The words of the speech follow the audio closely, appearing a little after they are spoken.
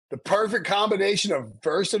The perfect combination of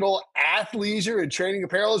versatile athleisure and training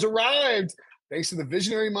apparel has arrived. Thanks to the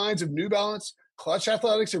visionary minds of New Balance, Clutch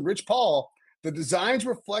Athletics, and Rich Paul, the designs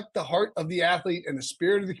reflect the heart of the athlete and the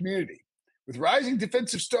spirit of the community. With rising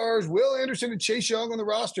defensive stars Will Anderson and Chase Young on the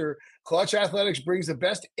roster, Clutch Athletics brings the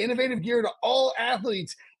best innovative gear to all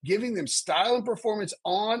athletes, giving them style and performance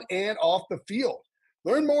on and off the field.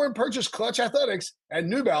 Learn more and purchase Clutch Athletics at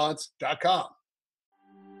newbalance.com.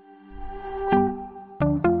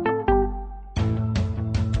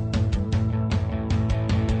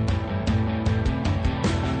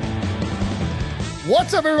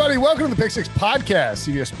 What's up, everybody? Welcome to the Pick Six Podcast,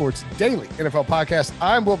 CBS Sports Daily NFL Podcast.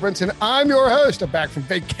 I'm Will Brinson. I'm your host. I'm back from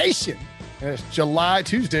vacation. And it's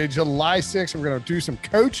Tuesday, July 6th. And we're going to do some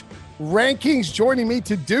coach rankings. Joining me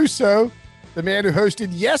to do so, the man who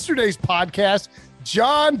hosted yesterday's podcast,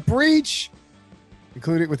 John Breech,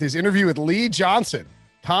 included with his interview with Lee Johnson.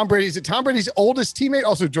 Tom Brady's oldest teammate.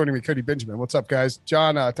 Also joining me, Cody Benjamin. What's up, guys?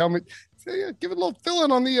 John, tell me. Give it a little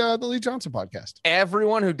fill-in on the Lee Johnson podcast.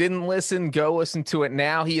 Everyone who didn't listen, go listen to it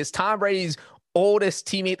now. He is Tom Brady's oldest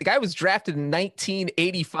teammate. The guy was drafted in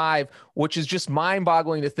 1985, which is just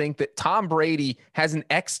mind-boggling to think that Tom Brady has an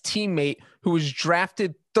ex-teammate who was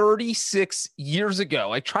drafted 36 years ago.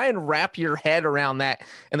 Like, try and wrap your head around that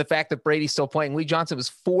and the fact that Brady's still playing. Lee Johnson was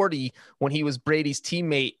 40 when he was Brady's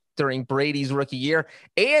teammate during Brady's rookie year.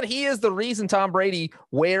 And he is the reason Tom Brady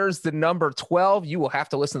wears the number 12. You will have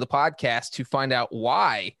to listen to the podcast to find out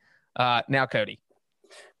why. Now, Cody.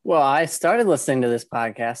 Well, I started listening to this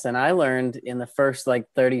podcast and I learned in the first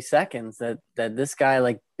 30 seconds that this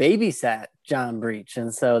guy babysat John Breech.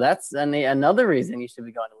 And so that's another reason you should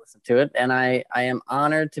be going to listen to it. And I am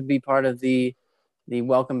honored to be part of the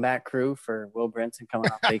welcome back crew for Will Brinson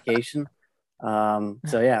coming off vacation.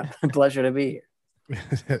 So yeah, pleasure to be here.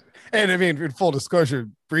 And I mean, in full disclosure,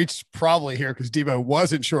 Breech probably here because Debo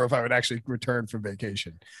wasn't sure if I would actually return from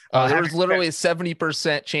vacation. There was literally a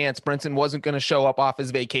 70% chance Brinson wasn't going to show up off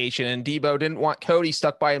his vacation, and Debo didn't want Cody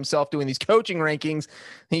stuck by himself doing these coaching rankings.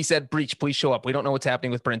 He said, Breech, please show up. We don't know what's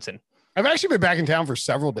happening with Brinson. I've actually been back in town for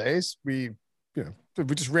several days. We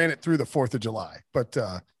just ran it through the 4th of July, but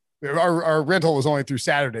our rental was only through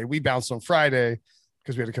Saturday. We bounced on Friday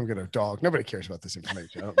because we had to come get our dog. Nobody cares about this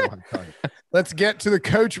information. I don't know how I'm telling you. Let's get to the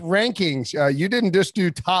coach rankings. You didn't just do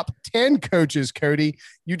top 10 coaches, Cody.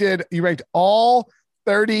 You ranked all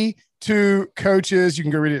 32 coaches. You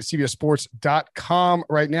can go read it at cbssports.com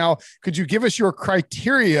right now. Could you give us your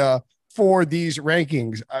criteria for these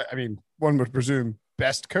rankings? I mean, one would presume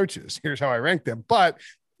best coaches. Here's how I rank them. But,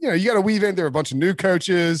 you got to weave in there a bunch of new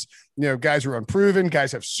coaches, guys who are unproven,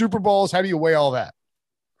 guys have Super Bowls. How do you weigh all that?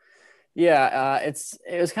 Yeah,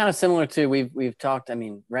 it was kind of similar to we've talked,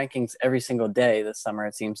 rankings every single day this summer,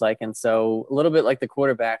 it seems like. And so a little bit like the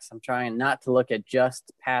quarterbacks, I'm trying not to look at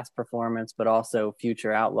just past performance, but also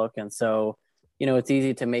future outlook. And so, it's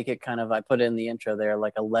easy to make it kind of, I put it in the intro there,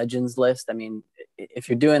 like a legends list. I mean, if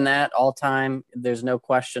you're doing that all time, there's no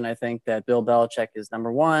question, I think, that Bill Belichick is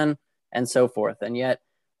number one and so forth. And yet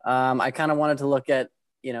I kind of wanted to look at,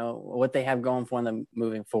 what they have going for them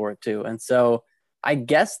moving forward too. And so I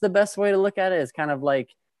guess the best way to look at it is kind of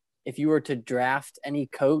like if you were to draft any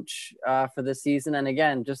coach for this season. And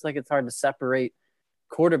again, just like it's hard to separate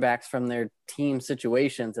quarterbacks from their team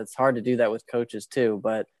situations, it's hard to do that with coaches too.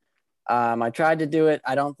 But I tried to do it.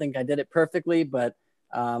 I don't think I did it perfectly, but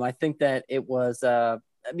I think that it was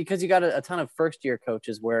because you got a ton of first-year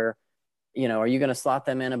coaches where, are you going to slot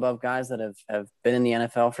them in above guys that have been in the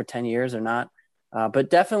NFL for 10 years or not? But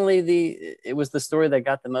definitely it was the story that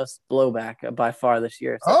got the most blowback by far this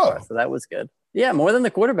year. So that was good. Yeah, more than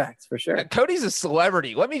the quarterbacks for sure. Cody's a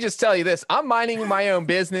celebrity. Let me just tell you this. I'm minding my own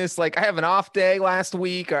business. I have an off day last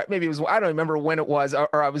week, or maybe it was, I don't remember when it was,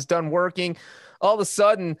 or I was done working. All of a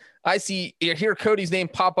sudden, I hear Cody's name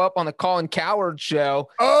pop up on the Colin Cowherd show.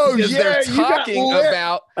 Oh, yeah. They're talking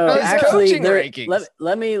about his coaching rankings.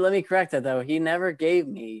 Let me correct that, though. He never gave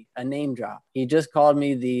me a name drop. He just called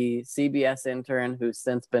me the CBS intern who's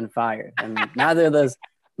since been fired. And neither of those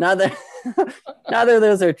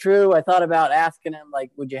are true. I thought about asking him,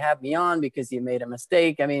 would you have me on because you made a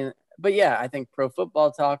mistake? But yeah, I think Pro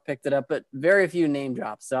Football Talk picked it up, but very few name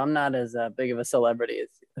drops. So I'm not as big of a celebrity as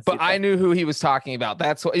but I knew who he was talking about.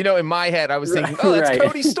 That's what, in my head, I was thinking, that's right.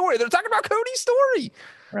 Cody's story. They're talking about Cody's story.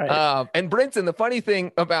 Right. And Brinson, the funny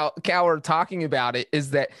thing about Cowherd talking about it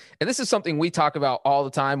is that, and this is something we talk about all the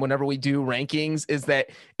time whenever we do rankings, is that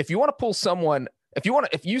if you want to pull someone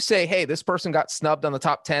If you say, hey, this person got snubbed on the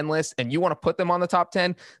top 10 list and you want to put them on the top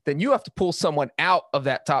 10, then you have to pull someone out of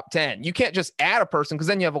that top 10. You can't just add a person because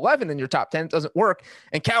then you have 11 in your top 10. It doesn't work.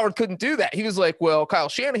 And Cowherd couldn't do that. He was like, well, Kyle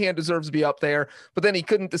Shanahan deserves to be up there, but then he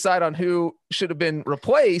couldn't decide on who should have been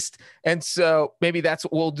replaced. And so maybe that's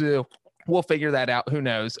what we'll do. We'll figure that out. Who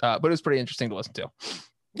knows? But it was pretty interesting to listen to.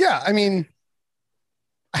 Yeah. I mean,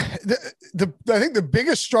 I think the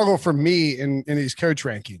biggest struggle for me in these coach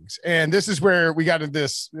rankings, and this is where we got into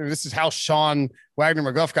this. This is how Sean Wagner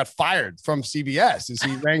McGuff got fired from CBS, is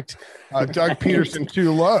he ranked Doug Peterson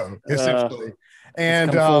too low, essentially.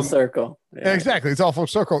 And full circle. Yeah. Exactly, it's all full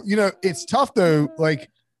circle. It's tough though. Like,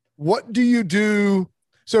 what do you do?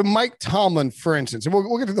 So Mike Tomlin, for instance, and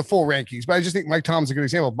we'll get to the full rankings, but I just think Mike Tomlin's a good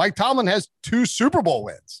example. Mike Tomlin has 2 Super Bowl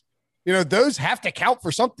wins. Those have to count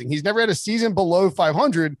for something. He's never had a season below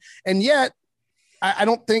 500. And yet I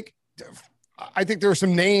think there are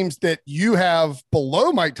some names that you have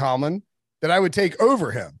below Mike Tomlin that I would take over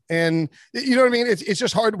him. And you know what I mean? It's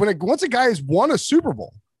just hard once a guy has won a Super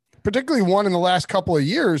Bowl, particularly one in the last couple of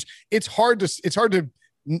years, it's hard to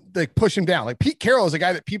like push him down. Like Pete Carroll is a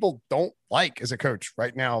guy that people don't like as a coach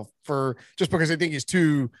right now just because they think he's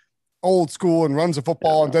too old school and runs the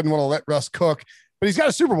football and doesn't want to let Russ cook. But he's got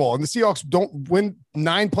a Super Bowl, and the Seahawks don't win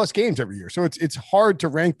 9+ games every year. So it's hard to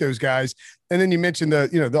rank those guys. And then you mentioned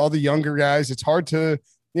all the younger guys. It's hard to,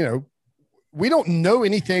 we don't know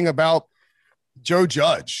anything about Joe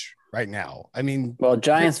Judge right now. I mean, well,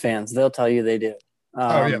 Giants fans, they'll tell you they do.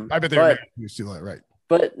 I bet they're used to that, right?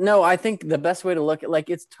 But no, I think the best way to look at,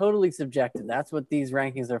 it's totally subjective. That's what these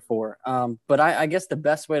rankings are for. But I guess the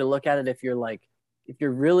best way to look at it, if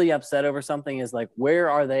you're really upset over something, is like, where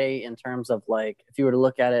are they in terms of, like, if you were to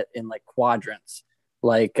look at it in like quadrants,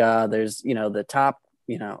 like there's, the top,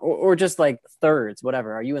 or just like thirds,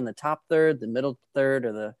 whatever. Are you in the top third, the middle third,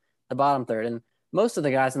 or the bottom third? And most of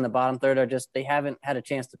the guys in the bottom third they haven't had a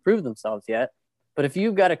chance to prove themselves yet. But if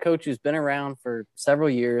you've got a coach who's been around for several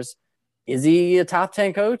years, is he a top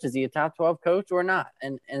 10 coach? Is he a top 12 coach or not?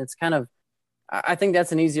 And it's kind of, I think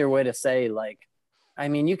that's an easier way to say, like, I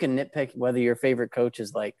mean, you can nitpick whether your favorite coach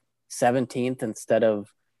is like 17th instead of,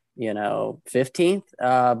 15th.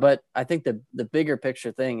 But I think the bigger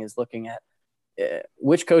picture thing is looking at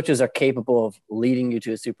which coaches are capable of leading you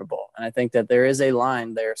to a Super Bowl. And I think that there is a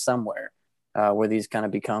line there somewhere where these kind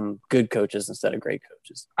of become good coaches instead of great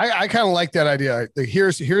coaches. I kind of like that idea.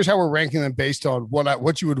 Here's how we're ranking them based on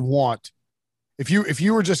what you would want. If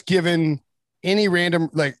you were just given any random,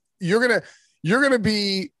 like, you're gonna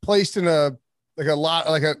be placed in like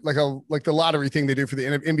the lottery thing they do for the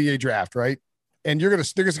NBA draft, right? And they're gonna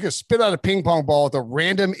spit out a ping pong ball with a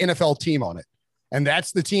random NFL team on it, and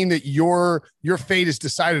that's the team that your fate is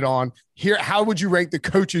decided on. Here, how would you rank the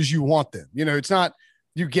coaches you want them? It's not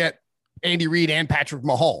you get Andy Reid and Patrick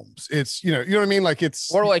Mahomes. It's you know what I mean. Like,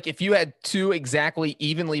 it's or like if you had 2 exactly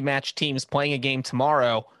evenly matched teams playing a game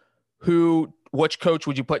tomorrow, which coach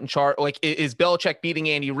would you put in charge? Like, is Belichick beating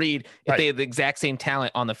Andy Reid if they have the exact same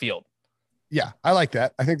talent on the field? Yeah, I like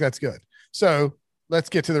that. I think that's good. So let's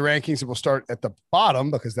get to the rankings, and we'll start at the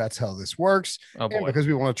bottom because that's how this works. Oh boy. And because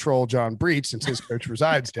we want to troll John Breach since his coach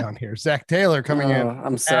resides down here. Zach Taylor coming in.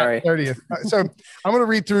 I'm sorry. 30th. So I'm going to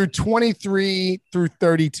read through 23 through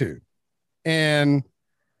 32. And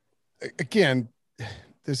again,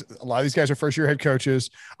 there's a lot of these guys are first-year head coaches.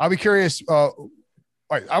 I'll be curious. All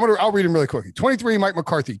right, I'll read them really quickly. 23, Mike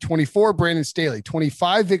McCarthy. 24, Brandon Staley.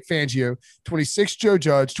 25, Vic Fangio. 26, Joe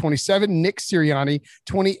Judge. 27, Nick Sirianni.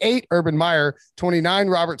 28, Urban Meyer. 29,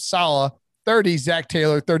 Robert Saleh. 30, Zach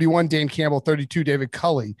Taylor. 31, Dan Campbell. 32, David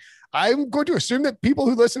Culley. I'm going to assume that people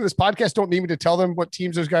who listen to this podcast don't need me to tell them what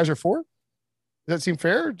teams those guys are for. Does that seem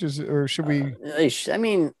fair? Or should we? I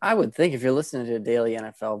mean, I would think if you're listening to a daily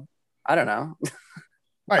NFL, I don't know.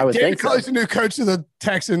 All right, David Culley's the new coach of the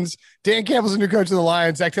Texans. Dan Campbell's the new coach of the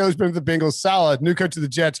Lions. Zach Taylor's been with the Bengals. Saleh, new coach of the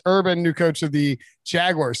Jets. Urban, new coach of the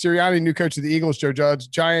Jaguars. Sirianni, new coach of the Eagles. Joe Judge,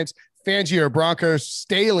 Giants. Fangio, Broncos.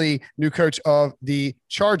 Staley, new coach of the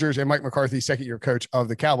Chargers. And Mike McCarthy, second-year coach of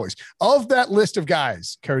the Cowboys. Of that list of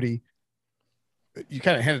guys, Cody, you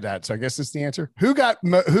kind of hinted at, so I guess that's the answer.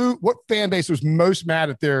 What fan base was most mad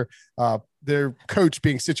at their coach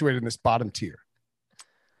being situated in this bottom tier?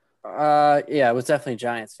 Yeah, it was definitely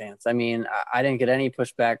Giants fans. I mean, I didn't get any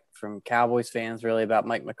pushback from Cowboys fans really about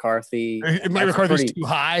Mike McCarthy. Mike McCarthy's too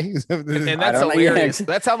high. And that's hilarious.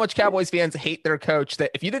 That's how much Cowboys fans hate their coach,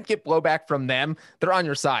 that if you didn't get blowback from them, they're on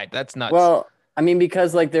your side. That's nuts. Well, I mean,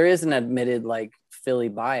 because like there is an admitted like Philly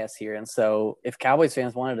bias here. And so if Cowboys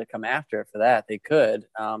fans wanted to come after it for that, they could.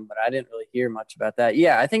 But I didn't really hear much about that.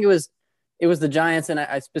 Yeah, I think it was the Giants. And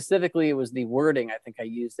I specifically, it was the wording I think I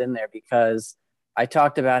used in there because I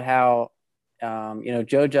talked about how,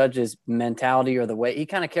 Joe Judge's mentality or the way he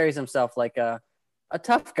kind of carries himself like a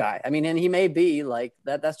tough guy. I mean, and he may be like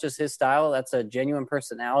that. That's just his style. That's a genuine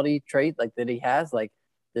personality trait like that he has, like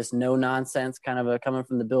this no nonsense kind of coming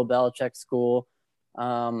from the Bill Belichick school.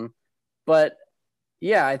 But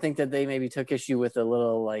yeah, I think that they maybe took issue with a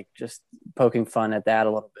little like just poking fun at that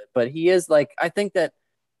a little bit. But he is like, I think that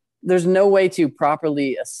there's no way to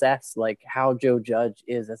properly assess like how Joe Judge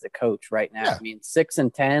is as a coach right now. Yeah. I mean,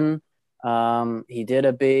 6-10. He did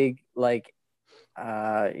a big like,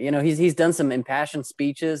 he's done some impassioned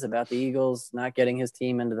speeches about the Eagles not getting his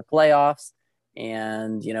team into the playoffs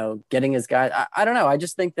and getting his guys. I don't know. I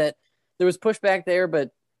just think that there was pushback there,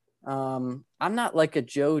 but I'm not like a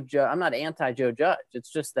Joe Judge. I'm not anti Joe Judge.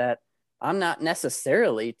 It's just that I'm not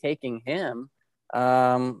necessarily taking him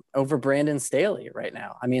over Brandon Staley right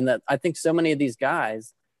now. I mean, that I think so many of these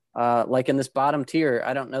guys, like in this bottom tier,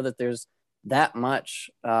 I don't know that there's that much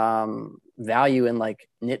value in like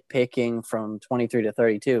nitpicking from 23 to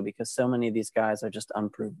 32 because so many of these guys are just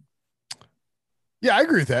unproven. Yeah, I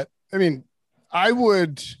agree with that. I mean, I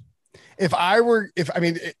would,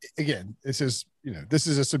 again, this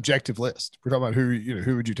is a subjective list. We're talking about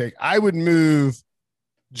who would you take? I would move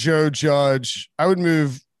Joe Judge. I would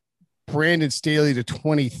move Brandon Staley to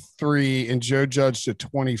 23 and Joe Judge to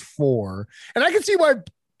 24. And I can see why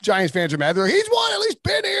Giants fans are mad. They're like, he's won, at least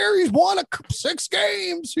been here. He's won 6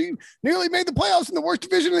 games. He nearly made the playoffs in the worst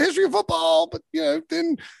division in the history of football. But,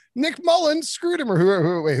 then Nick Mullins screwed him. Or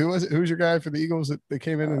who was it? Who was your guy for the Eagles that they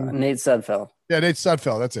came in? And Nate Sudfeld. Yeah, Nate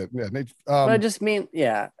Sudfeld. That's it. Yeah, Nate. But I just mean,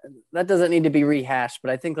 yeah, that doesn't need to be rehashed. But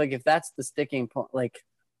I think like if that's the sticking point, like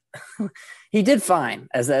he did fine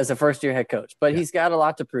as a first-year head coach, but he's got a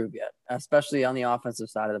lot to prove yet, especially on the offensive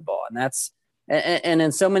side of the ball. And that's and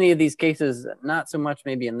in so many of these cases, not so much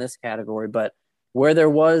maybe in this category, but where there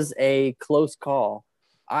was a close call,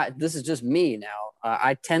 this is just me now.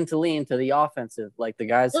 I tend to lean to the offensive, like the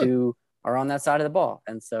guys who are on that side of the ball.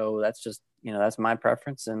 And so that's just, that's my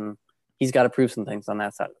preference. And he's got to prove some things on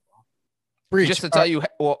that side of the ball. Breach. Just to tell you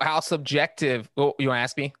how subjective, you want to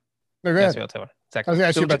ask me? No, go ahead. Yes, I was going to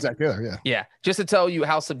ask you about Zach Taylor. Yeah. Yeah. Just to tell you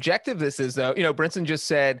how subjective this is, though, Brinson just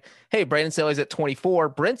said, hey, Brandon Staley's at 24.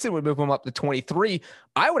 Brinson would move him up to 23.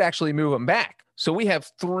 I would actually move him back. So we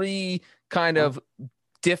have 3 kind of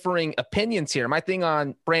differing opinions here. My thing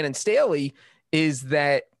on Brandon Staley is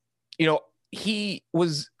that, he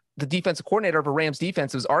was the defensive coordinator of a Rams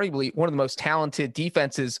defense. It was arguably one of the most talented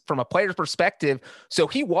defenses from a player's perspective. So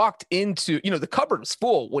he walked into, the cupboard was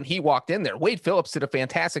full when he walked in there. Wade Phillips did a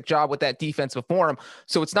fantastic job with that defense before him.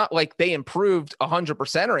 So it's not like they improved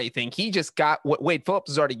 100% or anything. He just got what Wade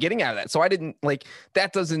Phillips was already getting out of that. So I didn't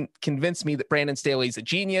that doesn't convince me that Brandon Staley's a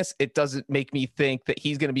genius. It doesn't make me think that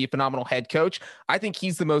he's going to be a phenomenal head coach. I think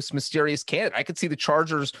he's the most mysterious candidate. I could see the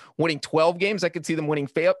Chargers winning 12 games. I could see them winning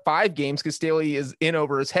 5 games because Staley is in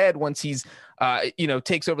over his head once he's,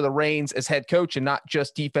 takes over the reins as head coach and not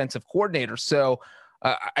just defensive coordinator. So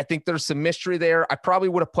I think there's some mystery there. I probably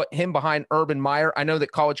would have put him behind Urban Meyer. I know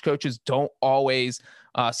that college coaches don't always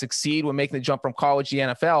succeed when making the jump from college to the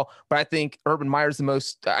NFL, but I think Urban Meyer is the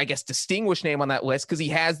most, distinguished name on that list because he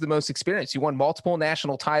has the most experience. He won multiple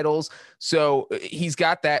national titles. So he's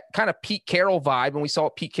got that kind of Pete Carroll vibe. And we saw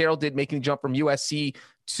what Pete Carroll did making the jump from USC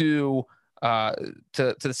to the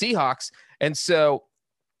Seahawks. And so,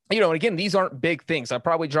 and again, these aren't big things. I'd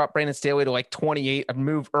probably drop Brandon Staley to 28. I'd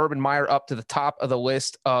move Urban Meyer up to the top of the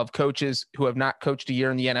list of coaches who have not coached a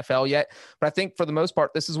year in the NFL yet. But I think for the most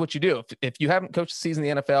part, this is what you do. If you haven't coached a season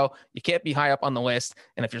in the NFL, you can't be high up on the list.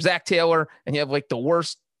 And if you're Zach Taylor and you have the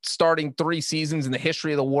worst starting 3 seasons in the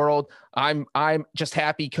history of the world, I'm just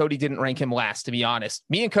happy Cody didn't rank him last, to be honest.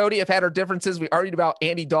 Me and Cody have had our differences. We argued about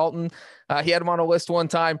Andy Dalton. He had him on a list one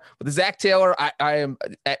time. But the Zach Taylor, I am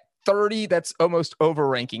at 30, that's almost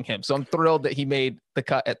overranking him. So I'm thrilled that he made the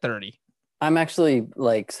cut at 30. I'm actually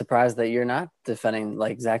surprised that you're not defending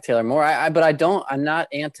Zach Taylor more. I'm not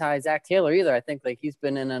anti Zach Taylor either. I think he's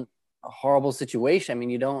been in a horrible situation. I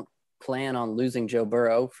mean, you don't plan on losing Joe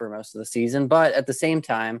Burrow for most of the season, but at the same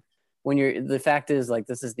time, the fact is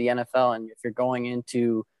this is the NFL. And if you're going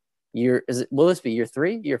into will this be year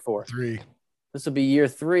 3, year 4? 3. This will be year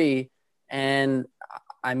 3. And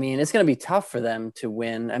I mean, it's going to be tough for them to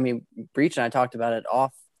win. I mean, Breach and I talked about it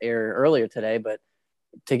off air earlier today, but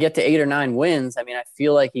to get to 8 or 9 wins, I mean, I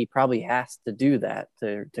feel like he probably has to do that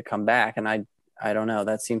to come back. And I don't know.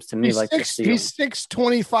 That seems to me he's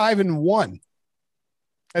 6-25-1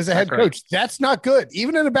 as a head coach. That's not good.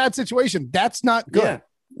 Even in a bad situation, that's not good. Yeah.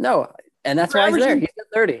 No. And that's why he's there. He's at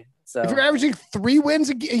 30. So if you're averaging 3 wins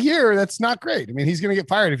a year, that's not great. I mean, he's going to get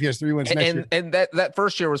fired if he has 3 wins next year. And that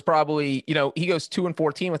first year was probably, he goes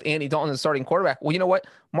 2-14 with Andy Dalton as starting quarterback. Well, you know what?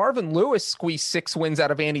 Marvin Lewis squeezed 6 wins out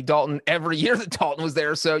of Andy Dalton every year that Dalton was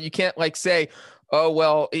there. So you can't say, oh,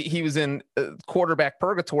 well, he was in quarterback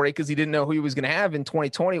purgatory because he didn't know who he was going to have in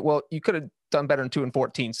 2020. Well, you could have done better in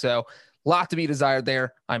 2-14. So a lot to be desired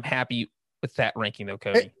there. I'm happy with that ranking though,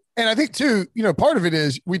 Cody. And I think too, part of it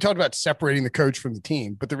is we talked about separating the coach from the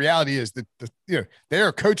team, but the reality is that they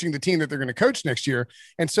are coaching the team that they're going to coach next year.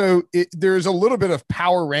 And so there's a little bit of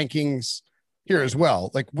power rankings here as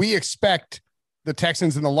well. Like we expect the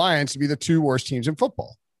Texans and the Lions to be the 2 worst teams in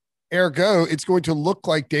football. Ergo, it's going to look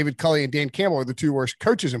like David Culley and Dan Campbell are the 2 worst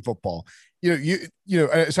coaches in football.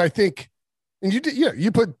 So I think, and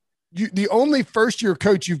you put the only first year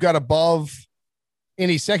coach you've got above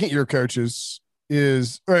any second year coaches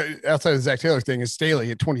is outside of the Zach Taylor thing is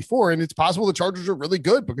Staley at 24. And it's possible the Chargers are really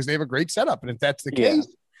good because they have a great setup. And if that's the case,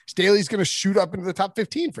 Staley's going to shoot up into the top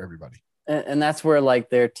 15 for everybody. And that's where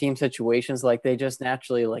their team situations, they just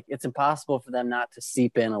naturally, it's impossible for them not to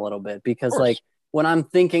seep in a little bit because when I'm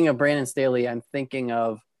thinking of Brandon Staley, I'm thinking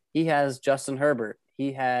of, he has Justin Herbert.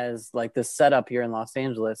 He has this setup here in Los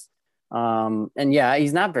Angeles. And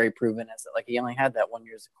he's not very proven as he only had that 1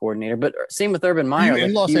 year as a coordinator, but same with Urban Meyer.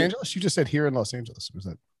 In Los Angeles? You just said here in Los Angeles. Was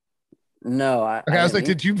that? No. I was like,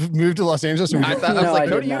 did you move to Los Angeles? I thought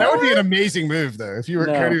Cody, that would be an amazing move though. If you were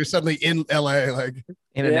Cody was suddenly in LA,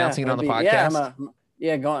 and announcing it on the podcast.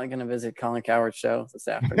 Going to visit Colin Cowherd's show this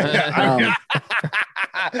afternoon.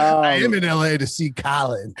 I am in LA to see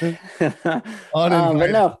Colin. But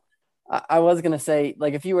no, I was going to say,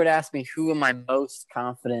 if you were to ask me who am I most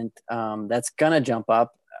confident that's going to jump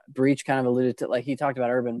up, Breach kind of alluded to, he talked about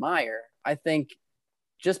Urban Meyer. I think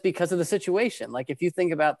just because of the situation, if you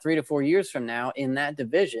think about 3 to 4 years from now in that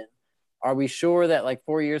division, are we sure that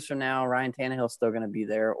 4 years from now, Ryan Tannehill's still going to be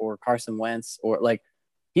there or Carson Wentz or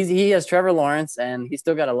he has Trevor Lawrence and he's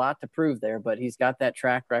still got a lot to prove there, but he's got that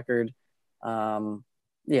track record. I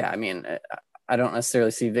don't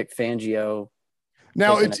necessarily see Vic Fangio.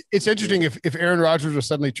 Now it's interesting if Aaron Rodgers was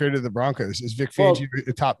suddenly traded to the Broncos, is Vic Fangio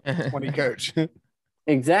the top 20 coach?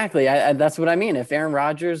 Exactly. That's what I mean. If Aaron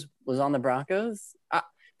Rodgers was on the Broncos,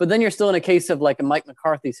 but then you're still in a case of a Mike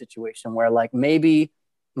McCarthy situation where maybe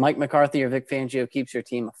Mike McCarthy or Vic Fangio keeps your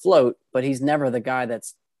team afloat, but he's never the guy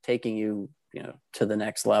that's taking you, to the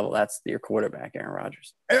next level. That's your quarterback, Aaron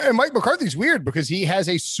Rodgers. And Mike McCarthy's weird because he has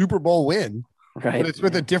a Super Bowl win, right? But it's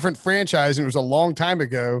with a different franchise, and it was a long time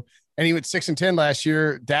ago. And he went 6-10 last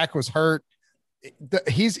year. Dak was hurt.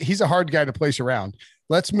 He's a hard guy to place around.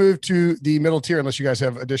 Let's move to the middle tier, unless you guys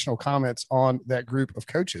have additional comments on that group of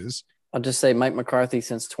coaches. I'll just say Mike McCarthy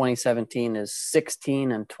since 2017 is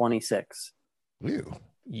 16-26. Ew.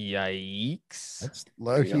 Yikes. That's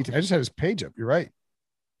low. I just had his page up. You're right.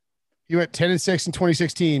 He went 10-6 in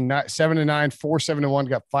 2016, 7-9, 4-7-1,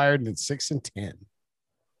 got fired, and then 6-10.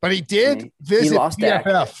 But he did visit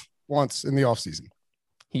PFF once in the offseason.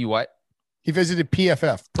 He what? He visited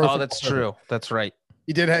PFF. That's true. That's right.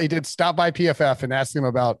 He did stop by PFF and ask them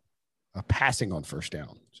about passing on first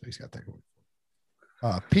down. So he's got that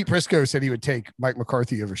going. Pete Prisco said he would take Mike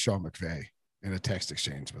McCarthy over Sean McVay in a text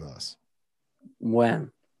exchange with us.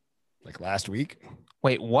 When? Last week.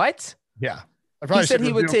 Wait, what? Yeah. He said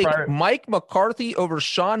he would take Mike McCarthy over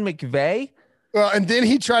Sean McVay. Well, and then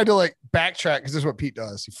he tried to backtrack because this is what Pete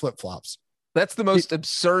does. He flip-flops. That's the most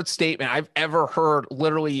absurd statement I've ever heard,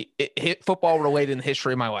 literally football related in the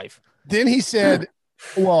history of my life. Then he said,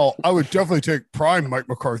 well, I would definitely take prime Mike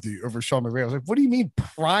McCarthy over Sean McVay. I was like, what do you mean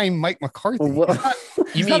prime Mike McCarthy?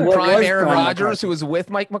 You mean prime Aaron Rodgers, who was with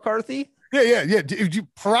Mike McCarthy? Yeah.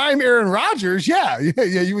 Prime Aaron Rodgers. Yeah. You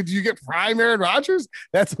get prime Aaron Rodgers?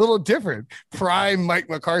 That's a little different. Prime Mike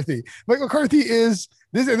McCarthy. Mike McCarthy is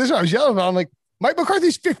this is what I was yelling about. I'm like, Mike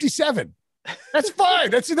McCarthy's 57. That's fine.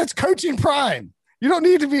 That's coaching prime. You don't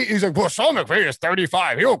need to be. He's like, well, Sean McVay is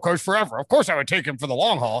 35. He'll coach forever. Of course, I would take him for the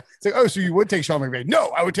long haul. It's like, oh, so you would take Sean McVay? No,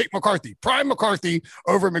 I would take McCarthy, prime McCarthy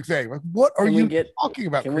over McVay. Like, what are you talking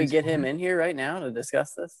about? Can we get him in here right now to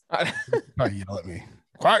discuss this? Yell at me.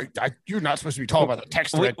 You're not supposed to be talking about the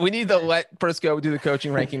text. We need to let Prisco do the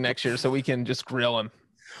coaching ranking next year so we can just grill him.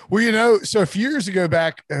 Well, so a few years ago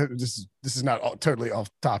back, this is not totally off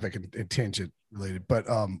topic and tangent related, but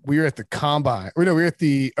we were at the combine. We were at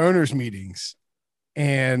the owners meetings.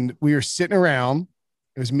 And we were sitting around.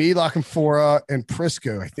 It was me, Lockenfora, and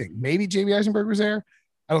Prisco, I think. Maybe Jamie Eisenberg was there.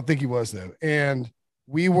 I don't think he was, though. And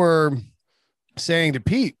we were saying to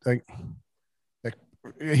Pete,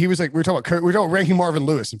 he was like, we were talking about ranking Marvin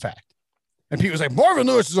Lewis, in fact. And Pete was like, Marvin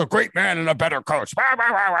Lewis is a great man and a better coach.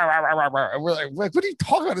 And we're like, what are you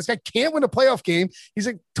talking about? This guy can't win a playoff game. He's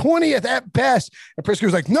like 20th at best. And Pritzker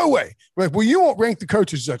was like, no way. We're like, well, you won't rank the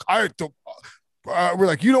coaches. He's like, I don't. We're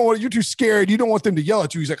like, you're too scared. You don't want them to yell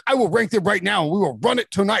at you. He's like, I will rank them right now and we will run it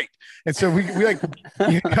tonight. And so we like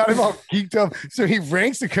got him all geeked up. So he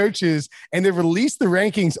ranks the coaches and they released the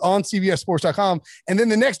rankings on CBSSports.com. And then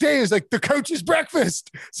the next day is like the coach's breakfast.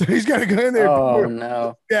 So he's got to go in there. Oh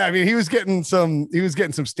no. Yeah. I mean, he was getting some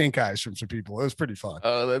stink eyes from some people. It was pretty fun.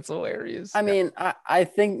 Oh, that's hilarious. I mean, I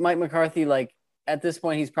think Mike McCarthy, like, at this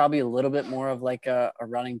point, he's probably a little bit more of like a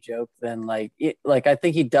running joke than like I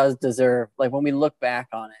think he does deserve, like, when we look back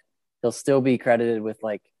on it, he'll still be credited with,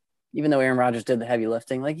 like, even though Aaron Rodgers did the heavy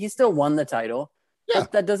lifting, like, he still won the title. Yeah.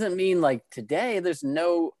 But that doesn't mean, like, today there's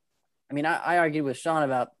no, I mean, I argued with Sean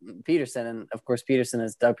about Peterson, and of course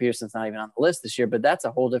Doug Peterson's not even on the list this year, but that's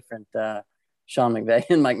a whole different Sean McVay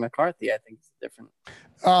and Mike McCarthy. I think it's different.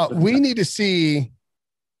 We need to see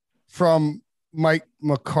from Mike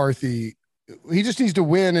McCarthy. He just needs to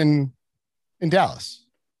win in Dallas.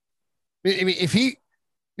 I mean, if he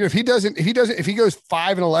goes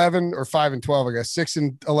 5-11 or 5-12, I guess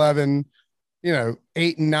 6-11,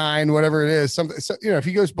 8-9, whatever it is, something. So, if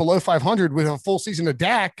he goes below 500 with a full season of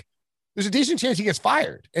Dak, there's a decent chance he gets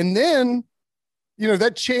fired. And then,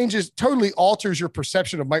 that totally alters your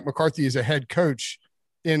perception of Mike McCarthy as a head coach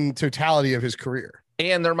in totality of his career.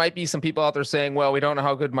 And there might be some people out there saying, well, we don't know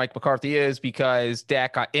how good Mike McCarthy is because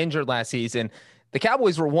Dak got injured last season. The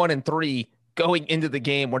Cowboys were 1-3 going into the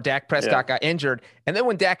game where Dak Prescott got injured. And then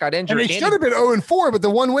when Dak got injured, and they should have been 0-4, but the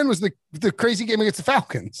one win was the crazy game against the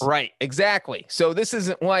Falcons. Right. Exactly. So this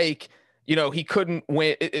isn't like, he couldn't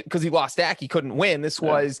win because he lost Dak. He couldn't win. This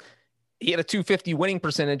was, he had a 250 winning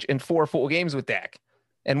percentage in 4 full games with Dak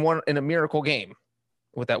and won in a miracle game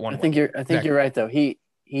with that one. I think you're right though. He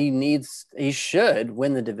should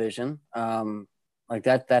win the division. Like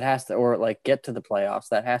that has to, or like get to the playoffs.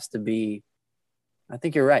 That has to be, I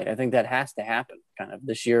think you're right. I think that has to happen kind of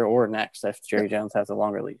this year or next if Jerry Jones has a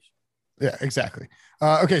longer leash. Yeah, exactly.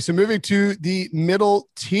 Okay. So moving to the middle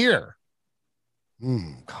tier.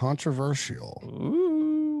 Controversial.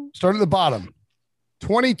 Ooh. Start at the bottom.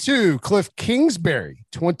 22, Cliff Kingsbury.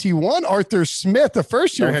 21, Arthur Smith, the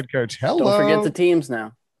first-year head coach. Hello. Don't forget the teams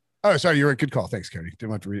now. Oh, sorry. You're right. Good call. Thanks, Cody.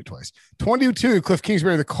 Didn't have to read it twice. 22, Cliff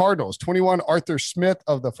Kingsbury, the Cardinals. 21, Arthur Smith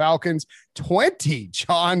of the Falcons. 20,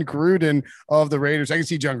 John Gruden of the Raiders. I can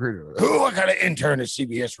see John Gruden. What kind of intern at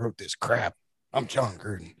CBS wrote this crap? I'm John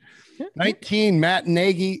Gruden. 19, Matt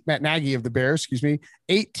Nagy of the Bears,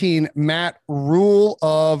 18, Matt Rule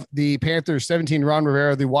of the Panthers. 17, Ron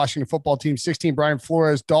Rivera of the Washington football team. 16, Brian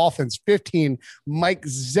Flores, Dolphins. 15, Mike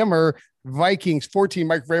Zimmer, Vikings. 14,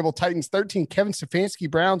 Mike Vrabel, Titans. 13, Kevin Stefanski,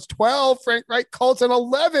 Browns. 12, Frank Reich, Colts. And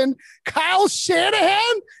 11, Kyle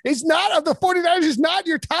Shanahan is not of the 49ers, is not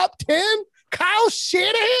your top 10. Kyle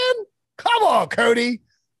Shanahan? Come on, Cody.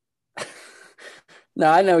 No,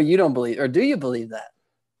 I know you don't believe, or do you believe that?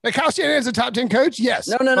 Like Kyle Shanahan's a top 10 coach? Yes.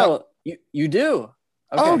 No. You do.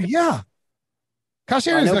 Okay. Oh, yeah. Kyle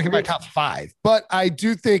Shanahan's like in my top 5, but I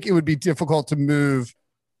do think it would be difficult to move.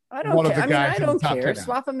 I don't care. I don't care.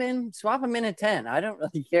 Swap him in at 10. I don't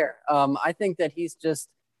really care. I think that he's just.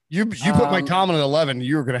 You put Mike Tomlin at 11,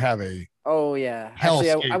 you were going to have a. Oh, yeah.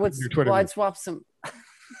 Actually, I would. Well, I'd swap some.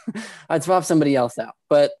 I'd swap somebody else out.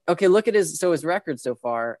 But, okay, look at his record so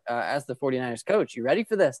far as the 49ers coach. You ready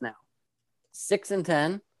for this now?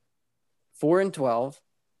 6-10. 4-12,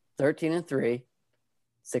 13-3,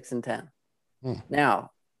 6-10. Now,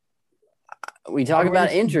 we talk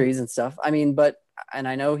about injuries and stuff. I mean, and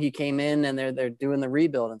I know he came in and they're doing the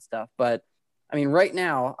rebuild and stuff. But I mean, right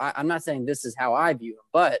now, I'm not saying this is how I view him.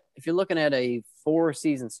 But if you're looking at a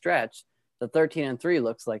 4-season stretch, the 13-3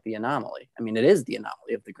 looks like the anomaly. I mean, it is the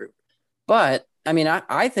anomaly of the group. But I mean,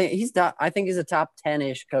 I think he's a top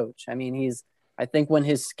 10-ish coach. I mean, I think when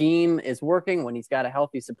his scheme is working, when he's got a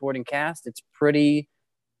healthy supporting cast, it's pretty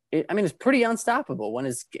unstoppable when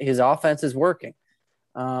his offense is working.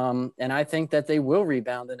 And I think that they will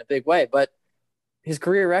rebound in a big way. But his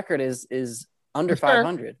career record is under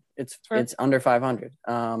 500. It's under 500.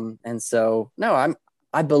 And so no,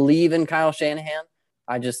 I believe in Kyle Shanahan.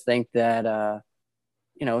 I just think that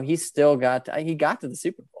he got to the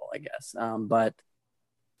Super Bowl, I guess. But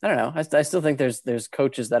I don't know. I still think there's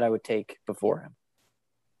coaches that I would take before him.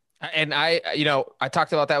 And I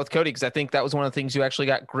talked about that with Cody because I think that was one of the things you actually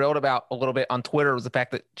got grilled about a little bit on Twitter was the fact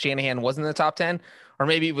that Shanahan wasn't in the top 10, or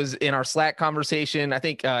maybe it was in our Slack conversation. I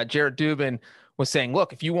think Jared Dubin was saying,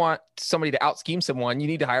 look, if you want somebody to out scheme someone, you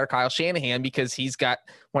need to hire Kyle Shanahan because he's got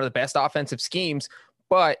one of the best offensive schemes.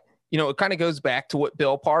 But it kind of goes back to what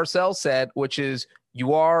Bill Parcells said, which is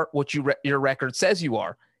you are what your record says you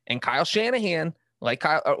are. And Kyle Shanahan, like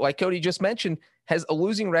Cody just mentioned, has a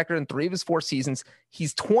losing record in 3 of his 4 seasons.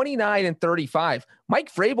 He's 29-35.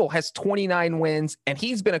 Mike Vrabel has 29 wins, and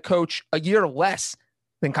he's been a coach a year less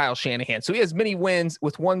than Kyle Shanahan. So he has many wins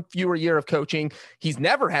with 1 fewer year of coaching. He's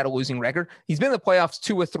never had a losing record. He's been in the playoffs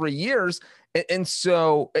 2 or 3 years. And it's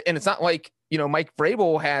not like, Mike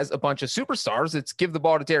Vrabel has a bunch of superstars. It's give the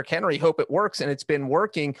ball to Derrick Henry, hope it works. And it's been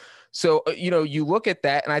working. So, you look at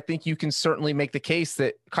that, and I think you can certainly make the case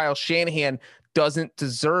that Kyle Shanahan doesn't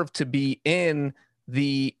deserve to be in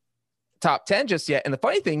the top 10 just yet. And the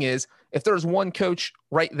funny thing is, if there's one coach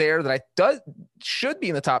right there that should be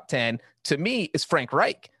in the top 10, to me, is Frank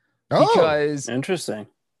Reich. Because interesting.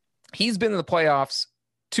 He's been in the playoffs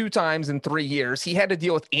 2 times in 3 years. He had to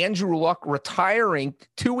deal with Andrew Luck retiring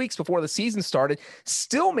 2 weeks before the season started,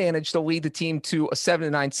 still managed to lead the team to a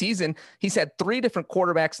 7-9 season. He's had 3 different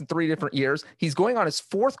quarterbacks in 3 different years. He's going on his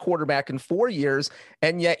 4th quarterback in 4 years,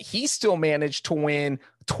 and yet he still managed to win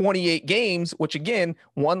 28 games, which again,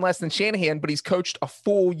 1 less than Shanahan, but he's coached a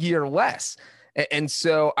full year less. And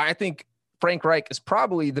so I think Frank Reich is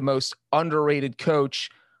probably the most underrated coach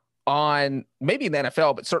on maybe in the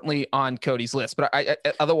NFL, but certainly on Cody's list. But I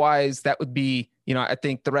otherwise that would be, I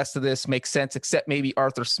think the rest of this makes sense, except maybe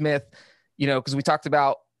Arthur Smith, because we talked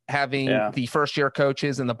about having the first year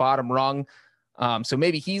coaches in the bottom rung. So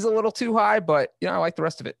maybe he's a little too high, but I like the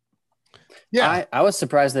rest of it. Yeah. I was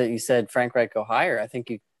surprised that you said Frank Reich go higher. I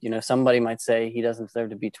think somebody might say he doesn't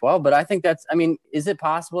deserve to be 12, but I think is it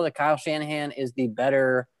possible that Kyle Shanahan is the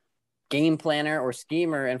better game planner or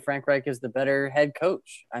schemer and Frank Reich is the better head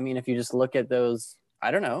coach? I mean, if you just look at those,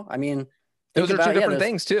 I don't know. I mean, those are 2 different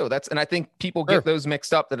things too. And I think people get those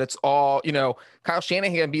mixed up, that it's all, Kyle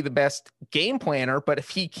Shanahan can be the best game planner, but if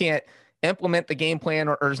he can't implement the game plan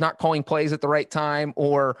or is not calling plays at the right time,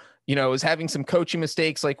 or, is having some coaching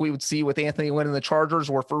mistakes like we would see with Anthony Lynn and the Chargers,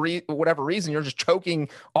 or for whatever reason, you're just choking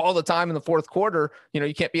all the time in the 4th quarter,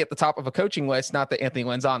 you can't be at the top of a coaching list. Not that Anthony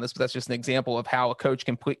Lynn's on this, but that's just an example of how a coach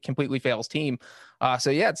completely fails team.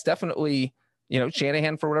 So yeah, it's definitely,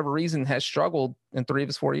 Shanahan, for whatever reason, has struggled in 3 of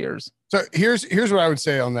his 4 years. So here's what I would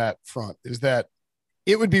say on that front is that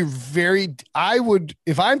it would be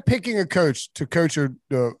if I'm picking a coach to coach a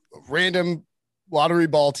random lottery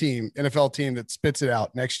ball team, NFL team that spits it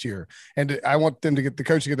out next year, and I want them to get the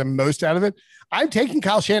coach to get the most out of it, I'm taking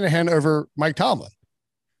Kyle Shanahan over Mike Tomlin.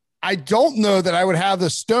 I don't know that I would have the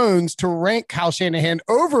stones to rank Kyle Shanahan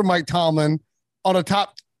over Mike Tomlin on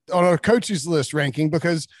a coaches list ranking,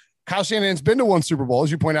 because Kyle Shanahan's been to 1 Super Bowl,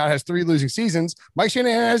 as you point out, has 3 losing seasons. Mike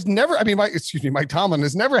Tomlin has never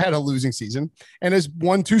had a losing season and has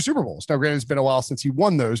won 2 Super Bowls. Now, granted, it's been a while since he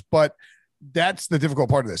won those, but that's the difficult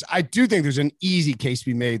part of this. I do think there's an easy case to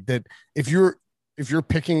be made that if you're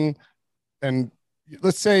picking, and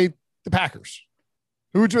let's say the Packers,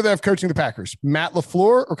 who would you rather have coaching the Packers, Matt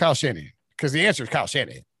LaFleur or Kyle Shanahan? Because the answer is Kyle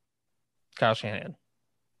Shanahan. Kyle Shanahan.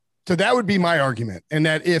 So that would be my argument. And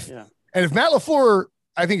that if Matt LaFleur,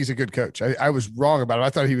 I think he's a good coach. I was wrong about it. I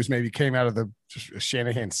thought he was came out of the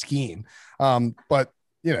Shanahan scheme. But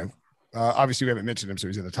obviously we haven't mentioned him, so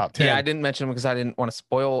he's in the top 10. Yeah, I didn't mention him because I didn't want to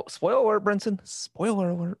spoil alert, Brinson. Spoiler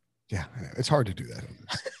alert. Yeah, I know. It's hard to do that.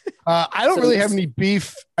 I don't really have any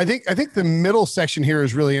beef. I think the middle section here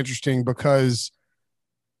is really interesting because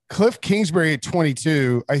Cliff Kingsbury at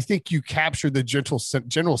 22, I think you captured the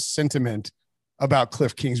general sentiment about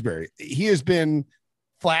Cliff Kingsbury. He has been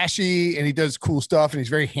flashy and he does cool stuff and he's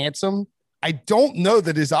very handsome. I don't know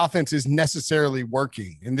that his offense is necessarily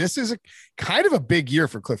working. And this is kind of a big year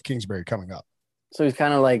for Cliff Kingsbury coming up. So he's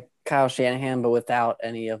kind of like Kyle Shanahan, but without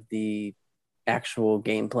any of the actual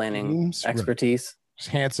game planning expertise. He's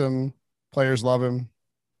handsome. Players love him.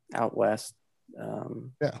 Out West.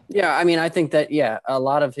 Yeah. I mean, I think that, a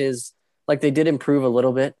lot of his, they did improve a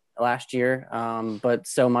little bit last year. But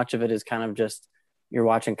so much of it is kind of just, you're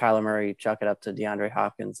watching Kyler Murray chuck it up to DeAndre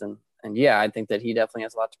Hopkins. And I think that he definitely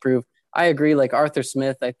has a lot to prove. I agree. Like Arthur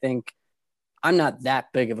Smith, I think I'm not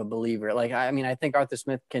that big of a believer. I think Arthur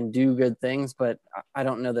Smith can do good things, but I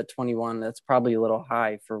don't know that 21, that's probably a little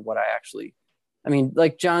high for what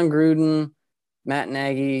John Gruden, Matt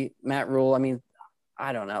Nagy, Matt Rule.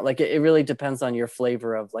 I don't know. It really depends on your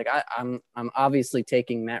flavor of I'm obviously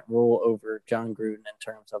taking Matt Rule over John Gruden in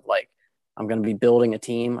terms of I'm going to be building a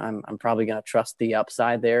team. I'm probably going to trust the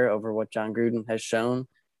upside there over what John Gruden has shown.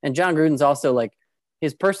 And John Gruden's also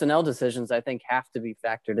his personnel decisions, I think, have to be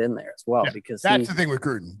factored in there as well, because that's the thing with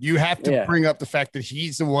Gruden. You have to bring up the fact that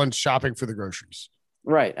he's the one shopping for the groceries.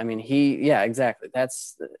 Right. Exactly.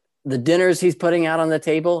 the dinners he's putting out on the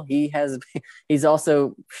table, he's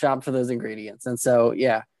also shopped for those ingredients. And so,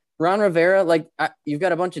 yeah, Ron Rivera, you've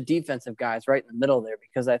got a bunch of defensive guys right in the middle there,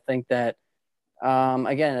 because I think that,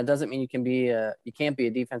 again, it doesn't mean you can't be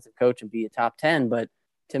a defensive coach and be a top 10, but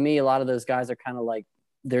to me, a lot of those guys are kind of like,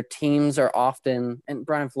 their teams are often, and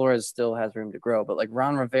Brian Flores still has room to grow, but like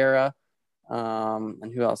Ron Rivera,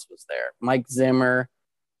 and who else was there? Mike Zimmer.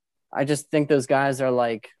 I just think those guys are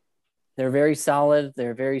like, they're very solid.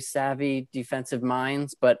 They're very savvy defensive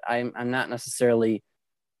minds, but I'm not necessarily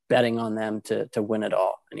betting on them to win it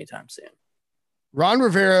all anytime soon. Ron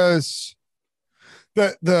Rivera's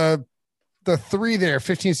the three there,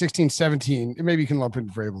 15, 16, 17, maybe you can lump in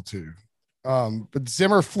Vrabel too. But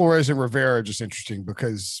Zimmer, Flores, and Rivera are just interesting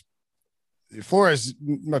because Flores is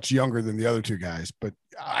much younger than the other two guys, but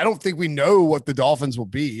I don't think we know what the Dolphins will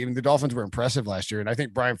be. I mean, the Dolphins were impressive last year, and I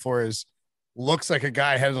think Brian Flores looks like a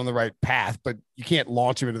guy headed on the right path, but you can't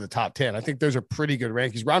launch him into the top 10. I think those are pretty good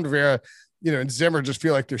rankings. Ron Rivera, and Zimmer just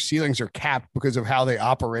feel like their ceilings are capped because of how they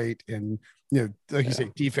operate and, like you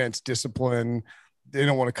say, defense, discipline. They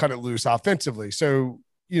don't want to cut it loose offensively. So,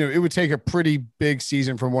 it would take a pretty big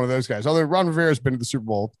season from one of those guys. Although Ron Rivera has been to the Super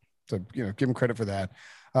Bowl, so, give him credit for that.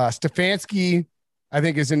 Stefanski, I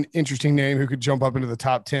think, is an interesting name who could jump up into the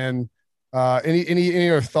top 10. Any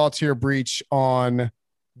other thoughts here, Breech, on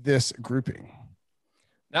this grouping?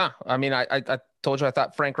 No, I mean, I told you I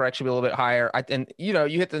thought Frank Reich should be a little bit higher. You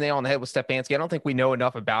hit the nail on the head with Stefanski. I don't think we know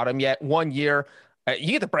enough about him yet. 1 year,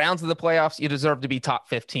 you get the Browns to the playoffs, you deserve to be top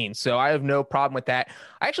 15. So I have no problem with that.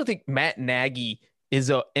 I actually think Matt Nagy is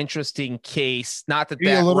an interesting case. Not that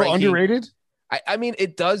a little ranking, underrated. I mean,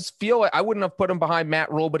 it does feel like I wouldn't have put him behind Matt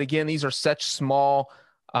Rule, but again, these are such small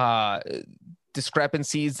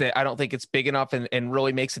discrepancies that I don't think it's big enough and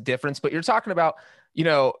really makes a difference. But you're talking about,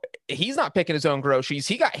 he's not picking his own groceries.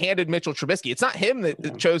 He got handed Mitchell Trubisky. It's not him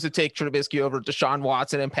that chose to take Trubisky over Deshaun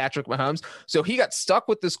Watson and Patrick Mahomes. So he got stuck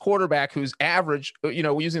with this quarterback who's average,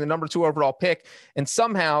 using the number 2 overall pick. And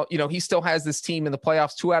somehow, he still has this team in the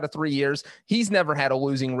playoffs 2 out of 3 years. He's never had a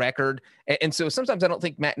losing record. And so sometimes I don't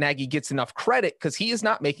think Matt Nagy gets enough credit because he is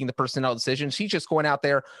not making the personnel decisions. He's just going out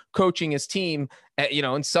there coaching his team,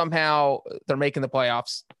 and somehow they're making the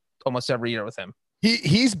playoffs almost every year with him.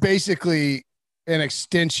 He's basically an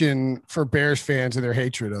extension for Bears fans and their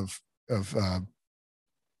hatred of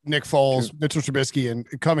Nick Foles, Mitchell Trubisky, and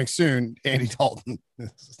coming soon, Andy Dalton.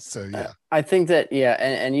 So, yeah. I think that,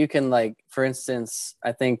 and you can, for instance,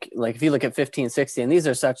 I think, if you look at 15, 16, these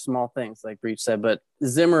are such small things, like Breech said, but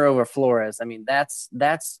Zimmer over Flores, I mean, that's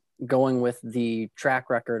going with the track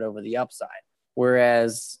record over the upside.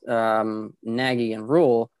 Whereas Nagy and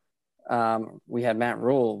Rule, we had Matt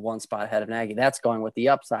Rule 1 spot ahead of Nagy. That's going with the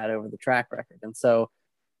upside over the track record. And so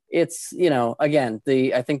it's, again,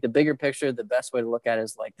 I think the bigger picture, the best way to look at it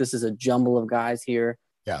is this is a jumble of guys here.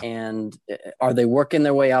 Yeah. And are they working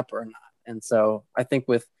their way up or not? And so I think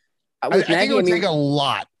with Nagy, I think it would take a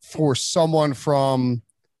lot for someone from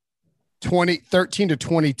 13 to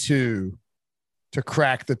 22 to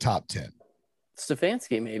crack the top 10.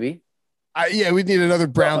 Stefanski, maybe. We'd need another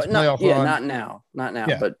Browns playoff run. Not now,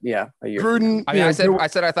 but a year. Gruden. I mean, I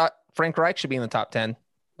said I thought Frank Reich should be in the top 10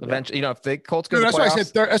 eventually. If the Colts go, that's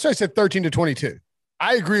why I said 13 to 22.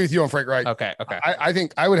 I agree with you on Frank Reich. Okay. I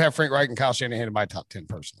think I would have Frank Reich and Kyle Shanahan in my top 10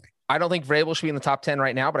 personally. I don't think Vrabel should be in the top 10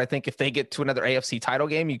 right now, but I think if they get to another AFC title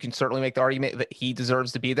game, you can certainly make the argument that he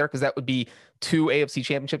deserves to be there because that would be 2 AFC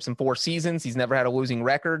championships in 4 seasons. He's never had a losing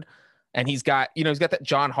record. And he's got that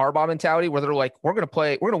John Harbaugh mentality where they're like, we're going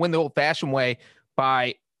to win the old fashioned way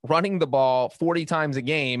by running the ball 40 times a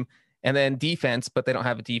game and then defense, but they don't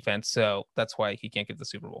have a defense. So that's why he can't get the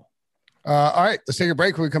Super Bowl. All right, let's take a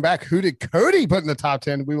break. When we come back, who did Cody put in the top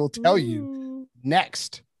 10? We will tell you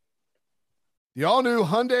next. The all-new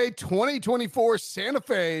Hyundai 2024 Santa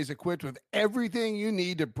Fe is equipped with everything you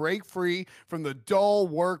need to break free from the dull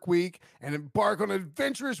work week and embark on an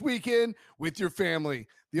adventurous weekend with your family.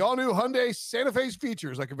 The all-new Hyundai Santa Fe's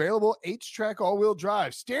features like available H-Track all-wheel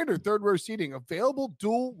drive, standard third-row seating, available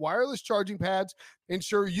dual wireless charging pads,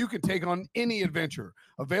 ensure you can take on any adventure.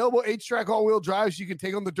 Available H-Track all-wheel drives you can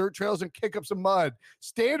take on the dirt trails and kick up some mud.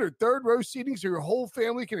 Standard third-row seating so your whole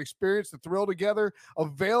family can experience the thrill together.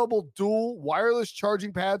 Available dual wireless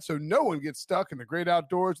charging pads so no one gets stuck in the great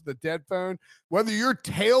outdoors with a dead phone. Whether you're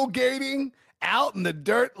tailgating out in the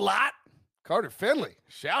dirt lot, Carter Finley,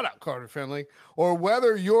 shout out Carter Finley, or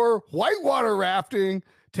whether you're whitewater rafting,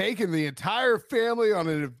 taking the entire family on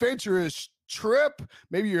an adventurous trip,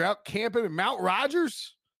 maybe you're out camping in Mount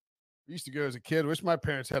Rogers. I used to go as a kid. Wish my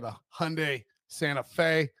parents had a Hyundai Santa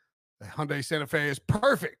Fe. The Hyundai Santa Fe is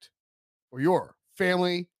perfect for your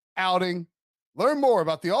family outing. Learn more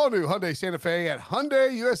about the all-new Hyundai Santa Fe at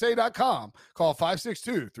HyundaiUSA.com. Call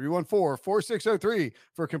 562-314-4603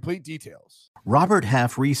 for complete details. Robert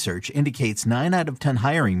Half research indicates 9 out of 10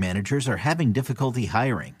 hiring managers are having difficulty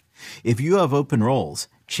hiring. If you have open roles,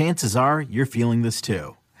 chances are you're feeling this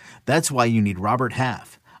too. That's why you need Robert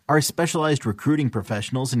Half. Our specialized recruiting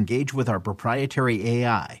professionals engage with our proprietary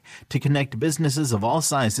AI to connect businesses of all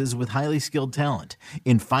sizes with highly skilled talent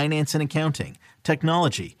in finance and accounting,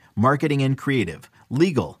 technology, marketing and creative,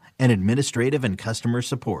 legal, and administrative and customer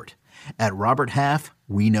support. At Robert Half,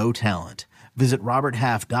 we know talent. Visit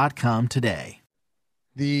roberthalf.com today.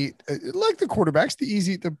 Like the quarterbacks,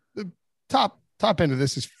 the top end of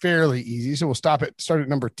this is fairly easy. So we'll start at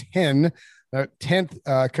number 10.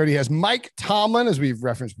 10th, Cody has Mike Tomlin, as we've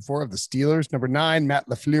referenced before, of the Steelers. Number 9, Matt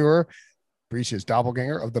LaFleur, Breech's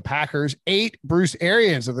doppelganger of the Packers. 8, Bruce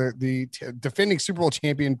Arians of the defending Super Bowl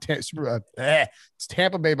champion, Tampa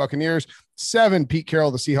Bay Buccaneers. 7, Pete Carroll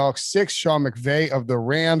of the Seahawks. 6, Sean McVay of the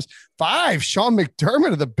Rams. 5, Sean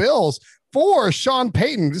McDermott of the Bills. 4, Sean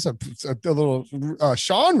Payton. Just a little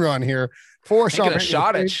Sean run here. 4, Sean Payton. A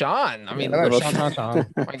shot at Sean. I mean, Sean. Oh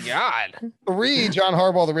my God. 3, John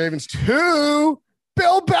Harbaugh of the Ravens. 2,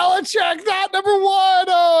 Bill Belichick, not number 1.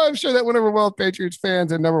 Oh, I'm sure that went over well with Patriots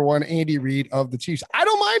fans. And number 1, Andy Reid of the Chiefs. I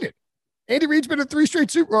don't mind it. Andy Reid's been in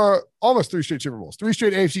almost 3 straight Super Bowls, 3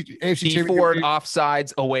 straight AFC Ford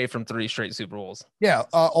offsides away from 3 straight Super Bowls. Yeah,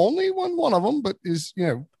 only won one of them, but is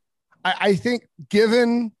I think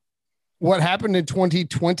given what happened in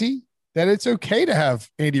 2020, that it's okay to have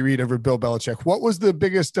Andy Reid over Bill Belichick. What was the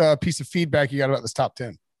biggest piece of feedback you got about this top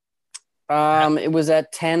 10? It was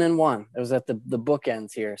at 10-1. It was at the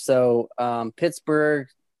bookends here. So Pittsburgh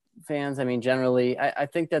fans, I mean, generally, I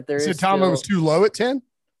think that there is. So Tomlin was too low at 10?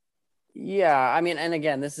 Yeah, I mean, and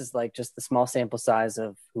again, this is like just the small sample size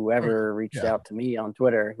of whoever reached out to me on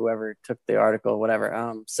Twitter, whoever took the article,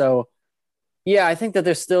 whatever. So yeah, I think that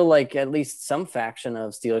there's still like at least some faction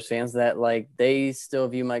of Steelers fans that like they still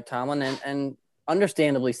view Mike Tomlin and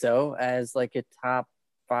understandably so as like a top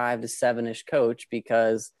 5 to 7-ish coach,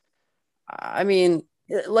 because I mean,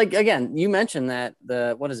 like, again, you mentioned that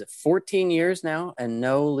 14 years now and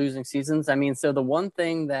no losing seasons. I mean, so the one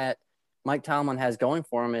thing that Mike Tomlin has going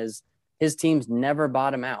for him is his teams never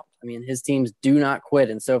bottom out. I mean, his teams do not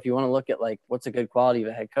quit. And so if you want to look at like what's a good quality of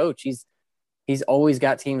a head coach, he's always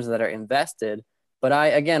got teams that are invested. But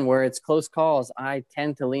where it's close calls, I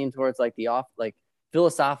tend to lean towards like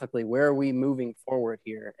philosophically, where are we moving forward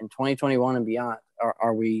here in 2021 and beyond?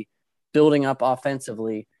 Are we building up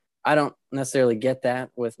offensively? I don't necessarily get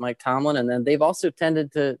that with Mike Tomlin. And then they've also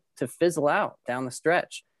tended to fizzle out down the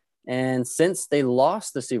stretch. And since they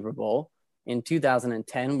lost the Super Bowl in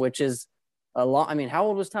 2010, which is a long, I mean, how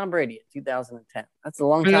old was Tom Brady in 2010? That's a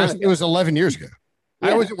long time ago. It was 11 years ago.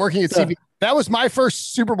 Yeah. I wasn't working at CBS. That was my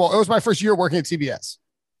first Super Bowl. It was my first year working at CBS.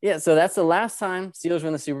 Yeah, so that's the last time Steelers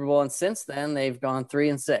win the Super Bowl, and since then they've gone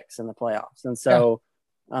 3-6 in the playoffs. And so,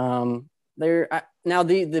 they're now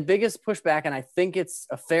the biggest pushback, and I think it's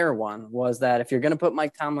a fair one, was that if you're going to put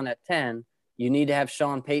Mike Tomlin at 10, you need to have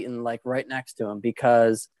Sean Payton like right next to him,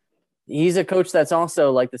 because he's a coach that's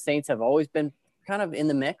also like the Saints have always been kind of in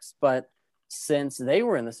the mix, but since they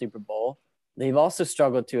were in the Super Bowl, they've also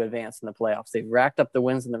struggled to advance in the playoffs. They've racked up the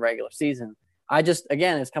wins in the regular season.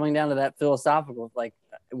 It's coming down to that philosophical, like,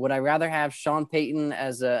 would I rather have Sean Payton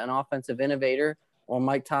as an offensive innovator or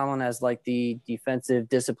Mike Tomlin as like the defensive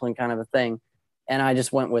discipline kind of a thing? And I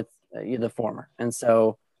just went with the former. And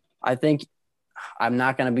so I think I'm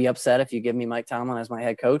not going to be upset if you give me Mike Tomlin as my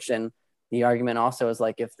head coach. And the argument also is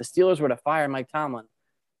like, if the Steelers were to fire Mike Tomlin,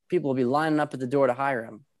 people will be lining up at the door to hire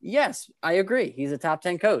him. Yes, I agree. He's a top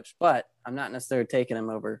 10 coach, but I'm not necessarily taking him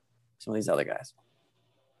over some of these other guys.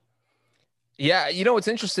 Yeah, you know what's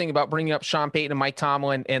interesting about bringing up Sean Payton and Mike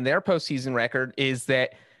Tomlin and their postseason record is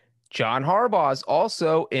that John Harbaugh is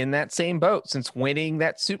also in that same boat. Since winning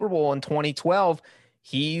that Super Bowl in 2012,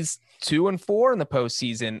 he's 2-4 in the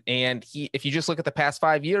postseason, and if you just look at the past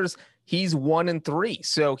 5 years, he's 1-3.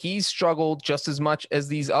 So he's struggled just as much as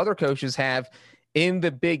these other coaches have in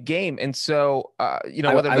the big game. And so, he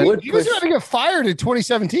was about to get fired in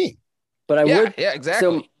 2017. But yeah,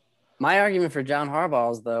 exactly. So my argument for John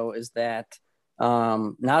Harbaugh, though, is that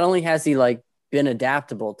not only has he like been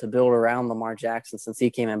adaptable to build around Lamar Jackson since he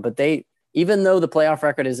came in, but even though the playoff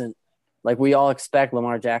record isn't like we all expect,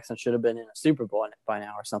 Lamar Jackson should have been in a Super Bowl by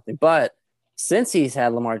now or something. But since he's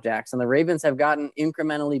had Lamar Jackson, the Ravens have gotten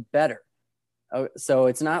incrementally better. So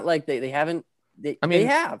it's not like they haven't. They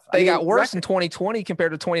got worse in 2020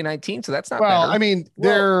 compared to 2019, so that's not well. better. I mean,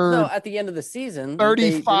 they're at the end of the season,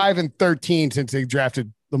 35-13 since they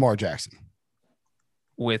drafted Lamar Jackson.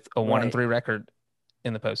 with a 1-3 Right. record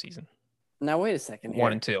in the postseason. Now wait a second here.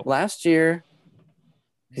 1-2. Last year,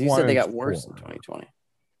 'cause you said they got 1-4. worse in 2020.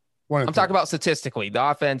 I'm talking about statistically. The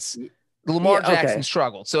offense, Lamar Yeah, okay. Jackson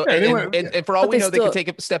struggled. So, Yeah, and for all But we they know, they could still-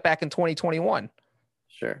 take a step back in 2021.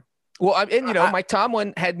 Sure. Well, and Mike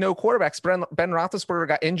Tomlin had no quarterbacks. Ben Roethlisberger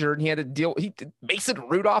got injured, and he had to deal. He did Mason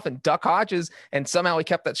Rudolph and Duck Hodges, and somehow he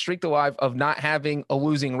kept that streak alive of not having a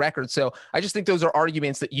losing record. So I just think those are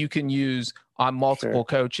arguments that you can use on multiple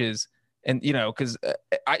coaches. And because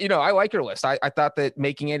I like your list. I thought that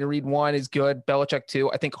making Andy Reid 1 is good. Belichick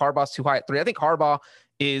 2. I think Harbaugh's too high at 3. I think Harbaugh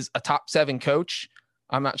is a top 7 coach.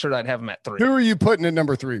 I'm not sure that I'd have him at 3. Who are you putting at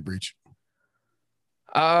number 3, Breach?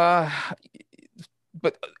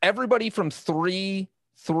 But everybody from 3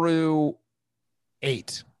 through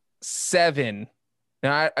 8, 7.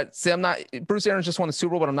 Now, I say I'm not. Bruce Arians just won the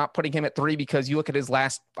Super Bowl, but I'm not putting him at 3 because you look at his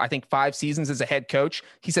last, I think, 5 seasons as a head coach.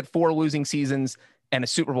 He's had 4 losing seasons and a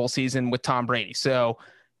Super Bowl season with Tom Brady. So,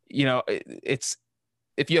 it's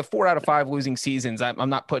if you have 4 out of 5 losing seasons, I'm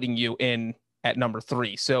not putting you in at number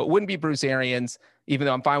 3. So it wouldn't be Bruce Arians, even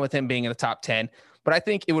though I'm fine with him being in the top 10. But I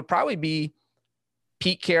think it would probably be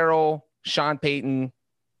Pete Carroll, Sean Payton.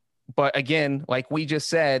 But again, like we just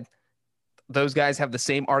said, those guys have the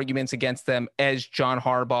same arguments against them as John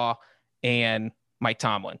Harbaugh and Mike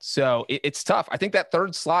Tomlin. So it's tough. I think that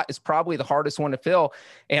 3rd slot is probably the hardest one to fill.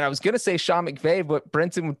 And I was going to say Sean McVay, but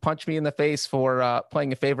Brinson would punch me in the face for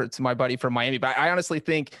playing a favorite to my buddy from Miami. But I honestly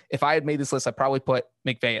think if I had made this list, I'd probably put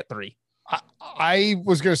McVay at 3. I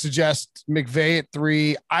was going to suggest McVay at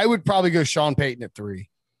 3. I would probably go Sean Payton at 3.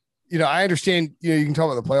 I understand, you can talk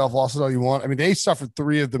about the playoff losses all you want. I mean, they suffered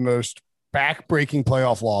 3 of the most back-breaking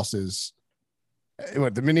playoff losses.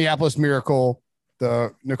 The Minneapolis Miracle,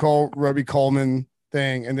 the Nicole Roby-Coleman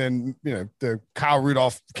thing, and then, the Kyle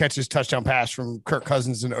Rudolph catches touchdown pass from Kirk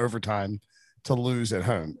Cousins in overtime to lose at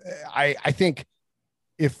home. I think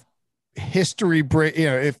if history break,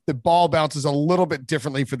 if the ball bounces a little bit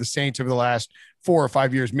differently for the Saints over the last 4 or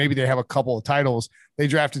 5 years, maybe they have a couple of titles. They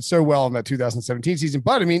drafted so well in that 2017 season,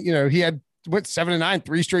 but I mean, he went 7-9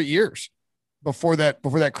 3 straight years before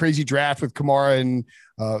that crazy draft with Kamara and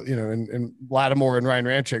and Lattimore and Ryan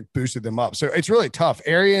Ramczyk boosted them up. So it's really tough.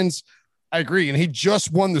 Arians, I agree, and he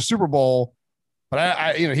just won the Super Bowl, but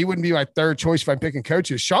I he wouldn't be my 3rd choice if I'm picking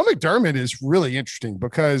coaches. Sean McDermott is really interesting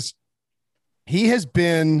because he has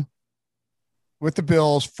been with the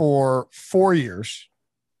Bills for 4 years.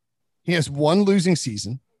 He has 1 losing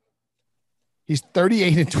season. He's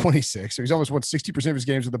 38-26. So he's almost won 60% of his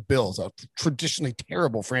games with the Bills, a traditionally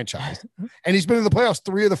terrible franchise. And he's been in the playoffs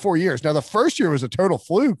 3 of the 4 years. Now, the first year was a total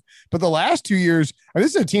fluke, but the last 2 years,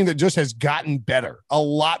 this is a team that just has gotten better, a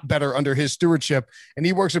lot better under his stewardship. And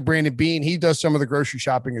he works with Brandon Beane. He does some of the grocery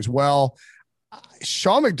shopping as well.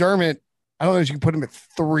 Sean McDermott, I don't know if you can put him at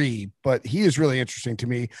 3, but he is really interesting to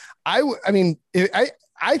me. I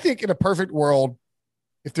think in a perfect world,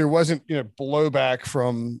 if there wasn't, blowback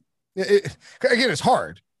from it, again, it's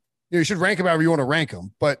hard. You should rank them however you want to rank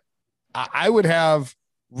them, but I would have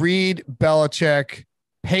Reid, Belichick,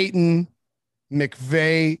 Peyton,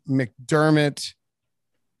 McVay, McDermott,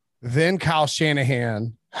 then Kyle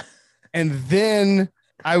Shanahan, and then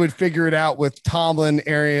I would figure it out with Tomlin,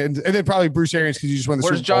 Arians, and then probably Bruce Arians because you just won the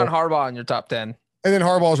Super Bowl. Where's John Harbaugh in your top 10? And then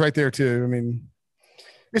Harbaugh's right there too. I mean,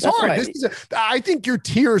 it's That's hard. right. I think your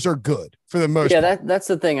tiers are good for the most. Yeah, that's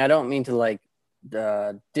the thing. I don't mean to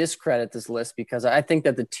discredit this list because I think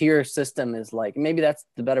that the tier system is maybe that's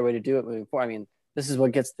the better way to do it moving forward. I mean, this is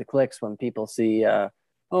what gets the clicks when people see, I'm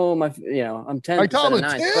 10. Like Tomlin,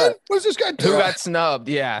 10? What's this guy doing? Who got snubbed?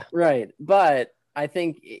 Yeah. Right. But I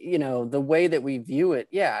think, the way that we view it,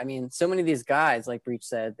 I mean, so many of these guys, like Breach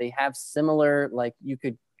said, they have similar, you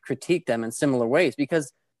could critique them in similar ways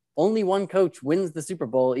because only one coach wins the Super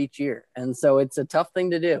Bowl each year. And so it's a tough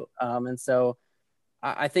thing to do. And so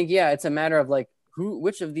I think, it's a matter of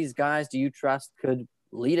which of these guys do you trust could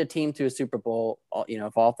lead a team to a Super Bowl,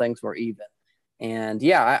 if all things were even. And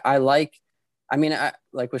I like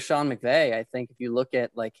with Sean McVay, I think if you look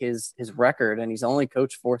at his record and he's only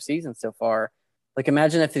coached 4 seasons so far,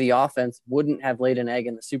 imagine if the offense wouldn't have laid an egg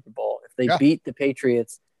in the Super Bowl, if they beat the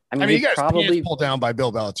Patriots. I mean, you guys probably pulled down by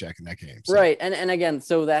Bill Belichick in that game. So. Right. And again,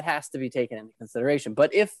 so that has to be taken into consideration.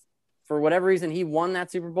 But if for whatever reason he won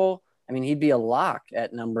that Super Bowl, I mean, he'd be a lock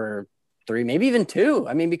at number 3, maybe even 2.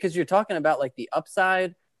 I mean, because you're talking about the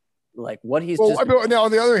upside, what he's now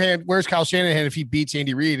on the other hand, where's Kyle Shanahan if he beats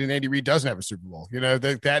Andy Reid and Andy Reid doesn't have a Super Bowl?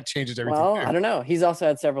 That changes everything. Well, I don't know. He's also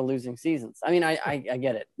had several losing seasons. I mean, I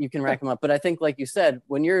get it. You can rack them up. But I think, like you said,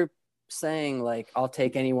 when you're saying I'll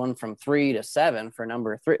take anyone from 3 to 7 for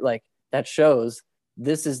number 3, that shows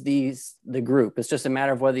this is the group. It's just a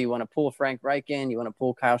matter of whether you want to pull Frank Reich in, you want to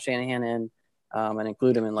pull Kyle Shanahan in, and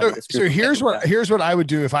include him in like this group. So here's what I would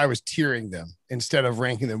do if I was tiering them instead of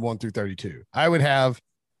ranking them 1 through 32. I would have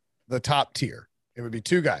the top tier. It would be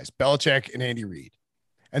 2 guys, Belichick and Andy Reid.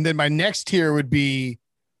 And then my next tier would be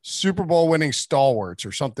Super Bowl winning stalwarts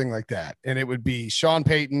or something like that. And it would be Sean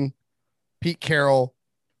Payton, Pete Carroll,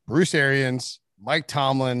 Bruce Arians, Mike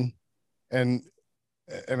Tomlin, and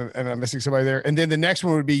I'm missing somebody there. And then the next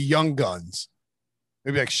one would be young guns.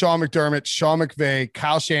 Maybe like Sean McDermott, Sean McVay,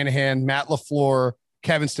 Kyle Shanahan, Matt LaFleur,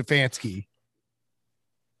 Kevin Stefanski.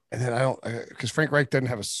 And then because Frank Reich doesn't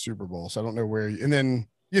have a Super Bowl, so I don't know where. And then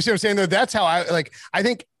you see what I'm saying? Though that's how I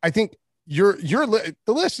think the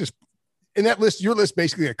list is in that list. Your list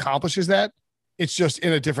basically accomplishes that. It's just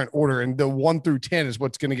in a different order, and the 1 through 10 is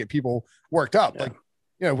what's going to get people worked up.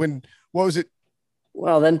 Yeah. Like, what was it?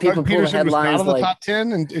 Well, then people pull the headlines was not on the top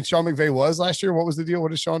 10, and Sean McVay was last year. What was the deal?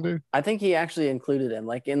 What did Sean do? I think he actually included him.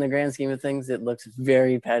 Like in the grand scheme of things, it looks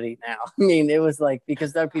very petty now. I mean, it was like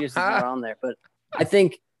because Doug Peterson's not on there, but I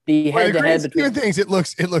think the head-to-head between things, it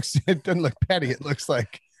doesn't look petty. It looks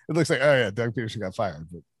like oh yeah, Doug Peterson got fired.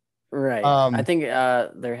 But, right. I think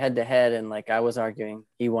they're head-to-head, and like I was arguing,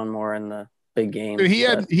 he won more in the big game. So he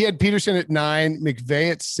had Peterson at 9,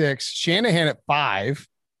 McVay at 6, Shanahan at 5.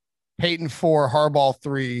 Peyton 4, Harbaugh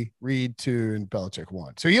 3, Reed 2, and Belichick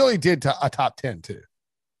 1. So he only did a top 10 too.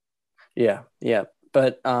 Yeah.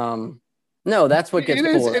 But no, that's what gets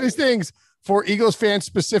pulled. It is things for Eagles fans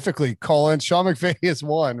specifically. Colin, Sean McVay is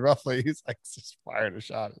 1 roughly. He's like just fired a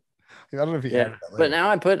shot. I don't know if he had that. But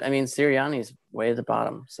now Sirianni's way at the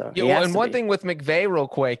bottom. So and one thing with McVay real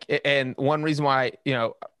quick, and one reason why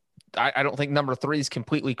I don't think number 3 is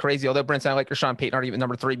completely crazy. Although Brent sounded like Sean Payton aren't even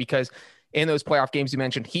number 3 because in those playoff games you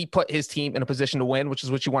mentioned, he put his team in a position to win, which is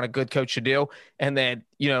what you want a good coach to do. And then,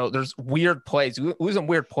 there's weird plays. Losing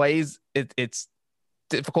weird plays, it's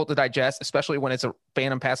difficult to digest, especially when it's a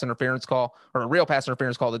phantom pass interference call or a real pass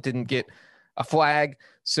interference call that didn't get a flag.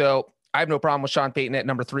 So I have no problem with Sean Payton at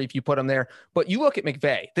number 3 if you put him there. But you look at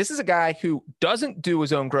McVay. This is a guy who doesn't do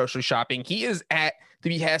his own grocery shopping. He is at the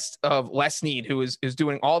behest of Les Snead, who is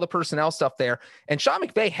doing all the personnel stuff there. And Sean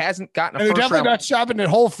McVay hasn't gotten a first round. They're definitely not shopping at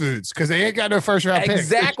Whole Foods because they ain't got no first round pick.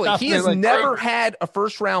 Exactly. He has never had a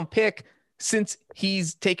first round pick since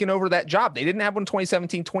he's taken over that job. They didn't have one in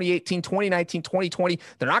 2017, 2018, 2019, 2020.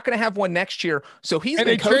 They're not going to have one next year. So he's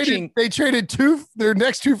been coaching. They traded their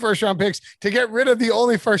next 2 first round picks to get rid of the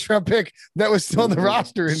only first round pick that was still on the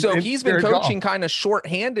roster. So he's been coaching kind of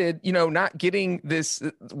shorthanded, not getting this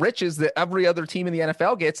riches that every other team in the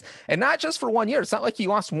NFL gets. And not just for 1 year. It's not like he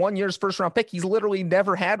lost 1 year's first round pick. He's literally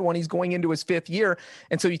never had one. He's going into his 5th year.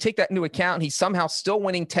 And so you take that into account, and he's somehow still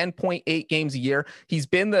winning 10.8 games a year. He's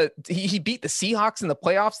been he beat the Seahawks in the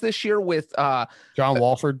playoffs this year with John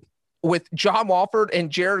Walford and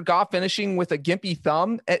Jared Goff finishing with a gimpy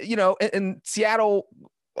thumb, in Seattle.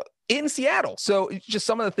 So just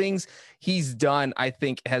some of the things he's done, I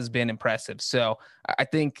think, has been impressive. So I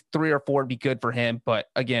think 3 or 4 would be good for him. But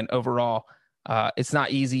again, overall, it's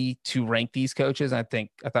not easy to rank these coaches. I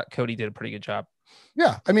thought Cody did a pretty good job.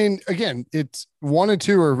 Yeah. I mean, again, it's 1 and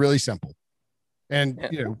 2 are really simple. And,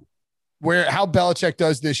 how Belichick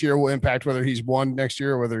does this year will impact whether he's 1 next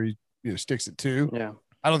year or whether he sticks at 2. Yeah.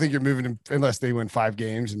 I don't think you're moving him unless they win 5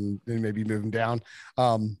 games and then maybe move him down.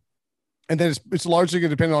 And then it's largely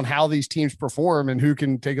going to depend on how these teams perform and who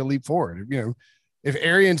can take a leap forward. If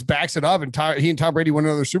Arians backs it up and he and Tom Brady win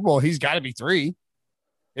another Super Bowl, he's got to be 3.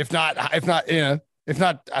 If not, I don't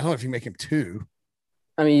know if you make him 2.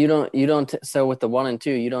 I mean, you don't. So with the 1 and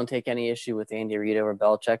 2, you don't take any issue with Andy Reid over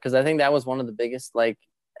Belichick, because I think that was one of the biggest.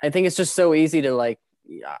 I think it's just so easy to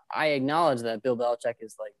I acknowledge that Bill Belichick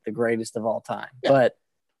is the greatest of all time, but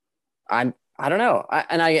I don't know.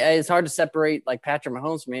 It's hard to separate Patrick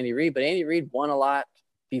Mahomes from Andy Reid, but Andy Reid won a lot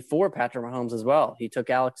before Patrick Mahomes as well. He took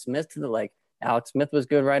Alex Smith to Alex Smith was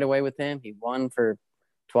good right away with him. He won for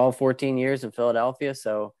 12, 14 years in Philadelphia.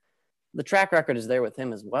 So the track record is there with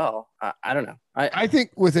him as well. I don't know. I think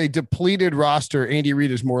with a depleted roster, Andy Reid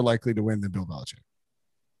is more likely to win than Bill Belichick.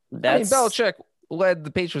 Belichick led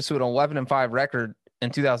the Patriots to an 11-5 record in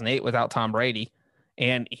 2008 without Tom Brady.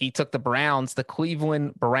 And he took the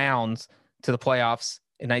Cleveland Browns to the playoffs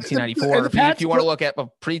in 1994. If you want to look at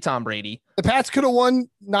pre-Tom Brady, the Pats could have won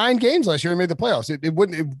 9 games last year and made the playoffs.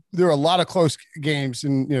 There were a lot of close games,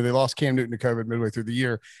 and they lost Cam Newton to COVID midway through the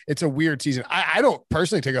year. It's a weird season. I don't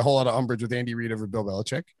personally take a whole lot of umbrage with Andy Reid over Bill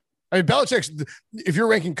Belichick. I mean, if you're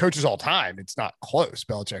ranking coaches all time, it's not close.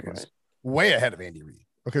 Belichick is way ahead of Andy Reid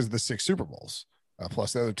because of the 6 Super Bowls,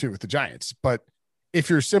 plus the other 2 with the Giants. But if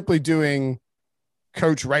you're simply doing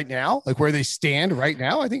coach right now, like where they stand right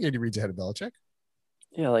now, I think Andy Reid's ahead of Belichick.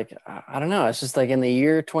 Yeah, like I don't know. It's just like in the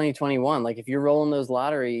year 2021, like if you're rolling those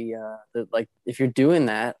lottery, like if you're doing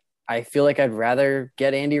that, I feel like I'd rather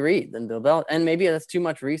get Andy Reid than Bill Belichick. And maybe that's too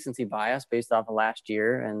much recency bias based off of last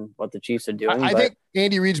year and what the Chiefs are doing. I think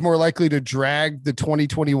Andy Reid's more likely to drag the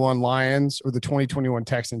 2021 Lions or the 2021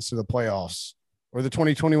 Texans to the playoffs or the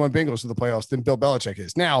 2021 Bengals to the playoffs than Bill Belichick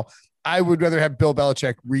is. Now, I would rather have Bill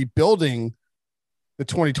Belichick rebuilding the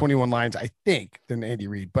 2021 Lions, I think, than Andy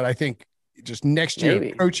Reid. But I think just next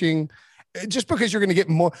year coaching, just because you're going to get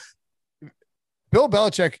more. Bill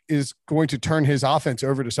Belichick is going to turn his offense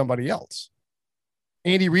over to somebody else.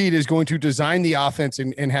 Andy Reid is going to design the offense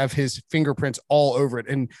and have his fingerprints all over it.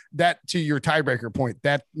 And that, to your tiebreaker point,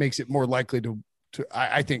 that makes it more likely to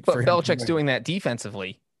I think. But Belichick's doing that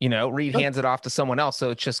defensively. Reid hands it off to someone else. So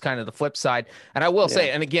it's just kind of the flip side. And I will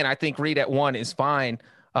say, and again, I think Reid at 1 is fine.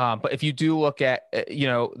 But if you do look at,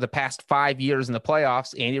 the past 5 years in the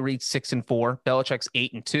playoffs, Andy Reid's 6-4, Belichick's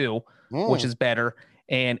 8-2, which is better.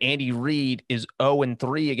 And Andy Reid is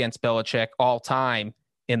 0-3 against Belichick all time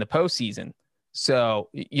in the postseason. So,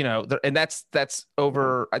 and that's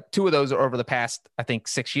over 2 of those are over the past, I think,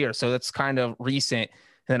 6 years. So that's kind of recent.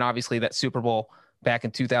 And then obviously that Super Bowl back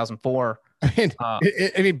in 2004. I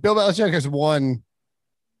mean, Bill Belichick has won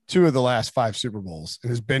 2 of the last 5 Super Bowls and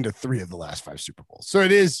has been to 3 of the last 5 Super Bowls. So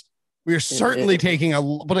we are certainly putting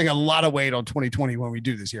a lot of weight on 2020 when we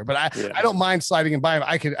do this here, but I don't mind sliding in by him.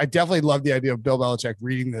 I definitely love the idea of Bill Belichick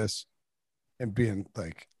reading this and being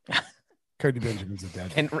like, Cody Benjamin's a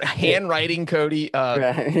dad. And handwriting Cody,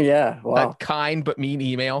 wow. Kind but mean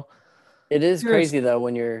email. It is crazy though,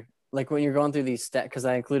 when you're going through these stats, because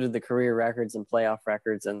I included the career records and playoff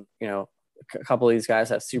records, and a couple of these guys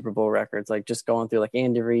have Super Bowl records, like just going through like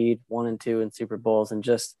Andy Reid 1 and 2 in Super Bowls, and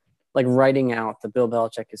just like writing out that Bill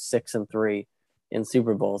Belichick is 6-3 in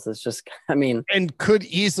Super Bowls. It's just, and could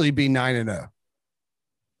easily be 9-0.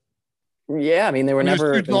 Yeah. I mean, they were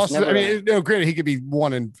never, granted he could be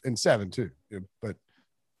 1-7 too, but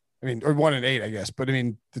or 1-8, I guess. But I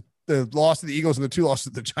mean, the loss to the Eagles and the 2 losses to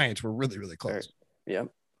the Giants were really, really close. Yep.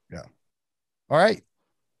 Yeah. All right.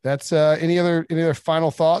 That's any other final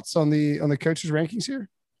thoughts on the coaches rankings here?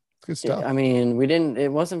 Good stuff. I mean,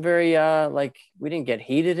 it wasn't very we didn't get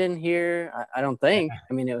heated in here. I don't think.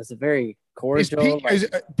 I mean, it was a very cordial.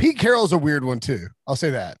 Pete Carroll's a weird one too. I'll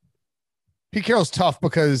say that. Pete Carroll's tough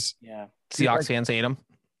because Seahawks fans hate him.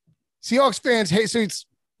 Seahawks fans hate. So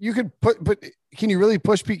you could but can you really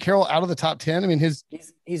push Pete Carroll out of the top 10? I mean,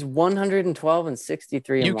 he's 112 and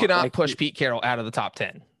 63. You cannot push Pete Carroll out of the top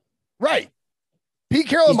 10. Right. Pete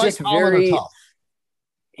Carroll and Mike Tomlin are tough.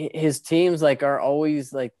 His teams are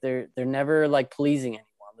always they're never pleasing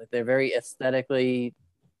anyone. They're very aesthetically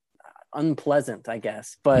unpleasant, I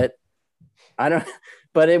guess. But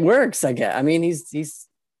but it works, I guess. I mean, he's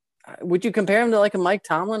would you compare him to a Mike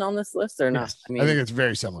Tomlin on this list or not? Yes, I think it's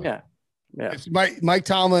very similar. Yeah. It's Mike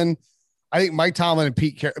Tomlin. I think Mike Tomlin and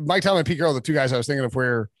Pete Carroll are the 2 guys I was thinking of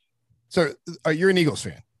where. So you're an Eagles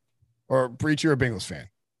fan, or Breach, you're a Bengals fan.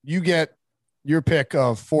 You get your pick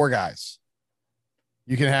of 4 guys.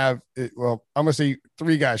 You can have it. Well, I'm going to say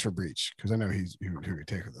 3 guys for Breach because I know who would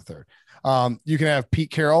take for the 3rd. You can have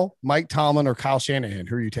Pete Carroll, Mike Tomlin, or Kyle Shanahan.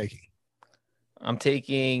 Who are you taking? I'm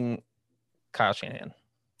taking Kyle Shanahan.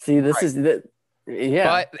 See, this is the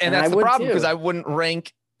and that's the problem because I wouldn't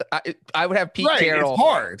rank. I would have Pete Carroll. It's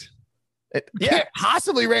hard. You can't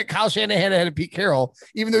possibly rank Kyle Shanahan ahead of Pete Carroll,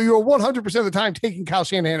 even though you were 100% of the time taking Kyle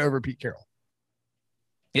Shanahan over Pete Carroll.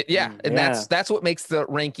 And that's what makes the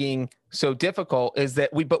ranking so difficult is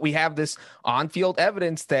that we have this on-field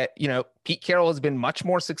evidence that, Pete Carroll has been much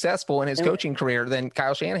more successful in his coaching career than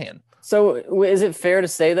Kyle Shanahan. So is it fair to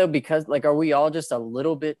say though, because are we all just a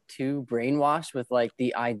little bit too brainwashed with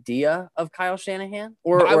the idea of Kyle Shanahan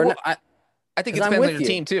I think it depends on your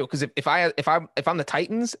team too. Cause if I'm the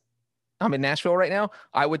Titans, I'm in Nashville right now,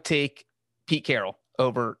 I would take Pete Carroll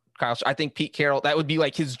over Kyle. I think Pete Carroll, that would be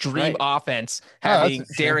his dream offense, having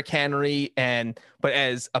Derrick Henry but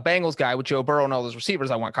as a Bengals guy with Joe Burrow and all those receivers,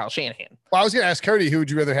 I want Kyle Shanahan. Well, I was going to ask Cody, who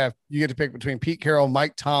would you rather have? You get to pick between Pete Carroll,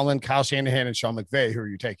 Mike Tomlin, Kyle Shanahan, and Sean McVay. Who are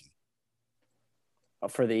you taking? I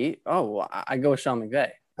go with Sean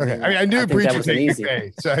McVay. Okay. I knew Breach would take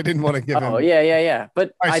McVay, so I didn't want to give him. Oh, yeah.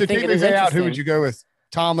 But right, I think it is out. Who would you go with?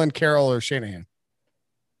 Tomlin, Carroll, or Shanahan?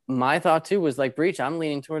 My thought too was Breach. I'm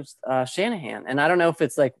leaning towards Shanahan, and I don't know if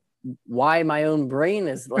it's why my own brain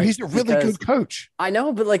is he's a really good coach. I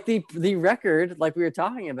know, but the record, we were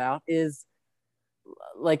talking about, is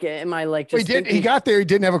am I just? He got there. He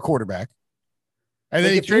didn't have a quarterback, and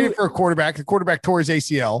then he traded for a quarterback. The quarterback tore his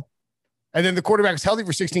ACL. And then the quarterback was healthy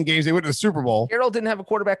for 16 games. They went to the Super Bowl. Carroll didn't have a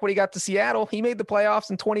quarterback when he got to Seattle. He made the playoffs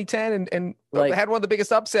in 2010 and Like- had one of the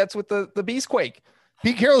biggest upsets with the Beastquake.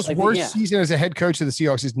 Pete Carroll's Like, worst yeah. season as a head coach of the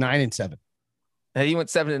Seahawks is 9-7. And he went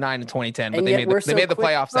 7-9 in 2010, but And they yet made we're they so made the quick-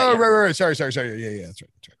 playoffs that Oh, year. right. Sorry. Yeah, that's right.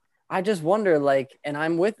 I just wonder, like, and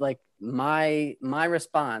I'm with like my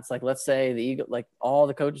response. Like, let's say the Eagle, like all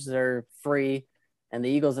the coaches are free, and the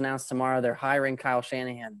Eagles announce tomorrow they're hiring Kyle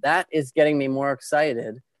Shanahan. That is getting me more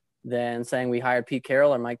excited than saying we hired Pete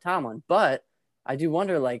Carroll or Mike Tomlin. But I do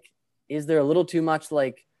wonder, like, is there a little too much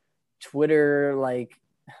like Twitter like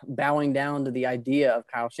bowing down to the idea of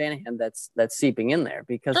Kyle Shanahan that's seeping in there?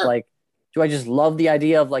 Because Sure. like, do I just love the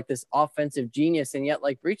idea of like this offensive genius, and yet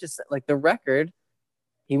like Breach is like the record.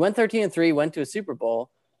 He went 13-3, went to a Super Bowl,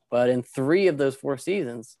 but in 3 of those 4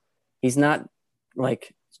 seasons, he's not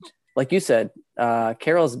like you said,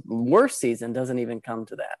 Carroll's worst season doesn't even come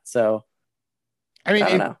to that. So I mean,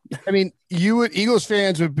 I don't know. Eagles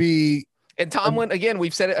fans would be. And Tomlin, again,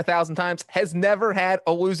 we've said it 1,000 times, has never had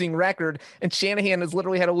a losing record. And Shanahan has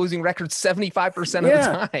literally had a losing record 75% of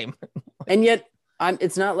the time. And yet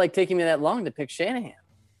it's not like taking me that long to pick Shanahan.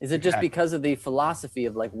 Is it just Exactly. because of the philosophy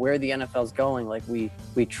of like where the NFL's going? Like we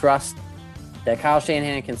trust that Kyle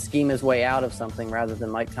Shanahan can scheme his way out of something rather than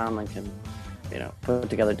Mike Tomlin can, put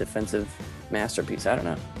together a defensive masterpiece. I don't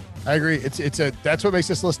know. I agree. That's what makes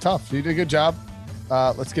this list tough. You did a good job.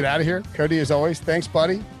 Let's get out of here. Cody, as always, thanks,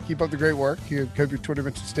 buddy. Keep up the great work. Hope your Twitter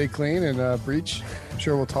mentions stay clean, and Breach, I'm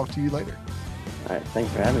sure we'll talk to you later. All right.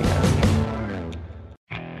 Thanks for having me,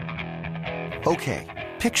 guys. Okay,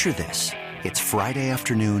 picture this. It's Friday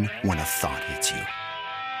afternoon when a thought hits you.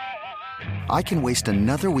 I can waste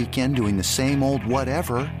another weekend doing the same old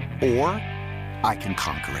whatever, or I can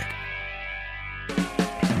conquer it.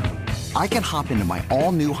 I can hop into my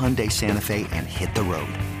all-new Hyundai Santa Fe and hit the road.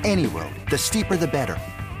 Any road. The steeper, the better.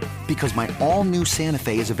 Because my all-new Santa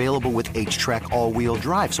Fe is available with H-Track all-wheel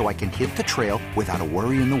drive, so I can hit the trail without a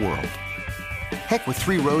worry in the world. Heck, with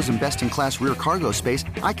 3 rows and best-in-class rear cargo space,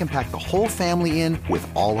 I can pack the whole family in with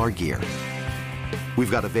all our gear.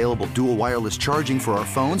 We've got available dual wireless charging for our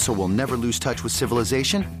phones, so we'll never lose touch with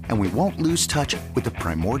civilization, and we won't lose touch with the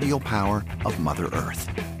primordial power of Mother Earth.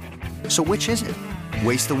 So which is it?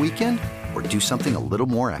 Waste the weekend or do something a little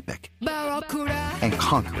more epic? And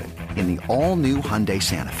conquer it in the all-new Hyundai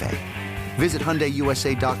Santa Fe. Visit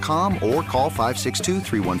HyundaiUSA.com or call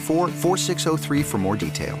 562-314-4603 for more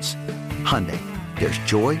details. Hyundai, there's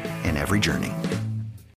joy in every journey.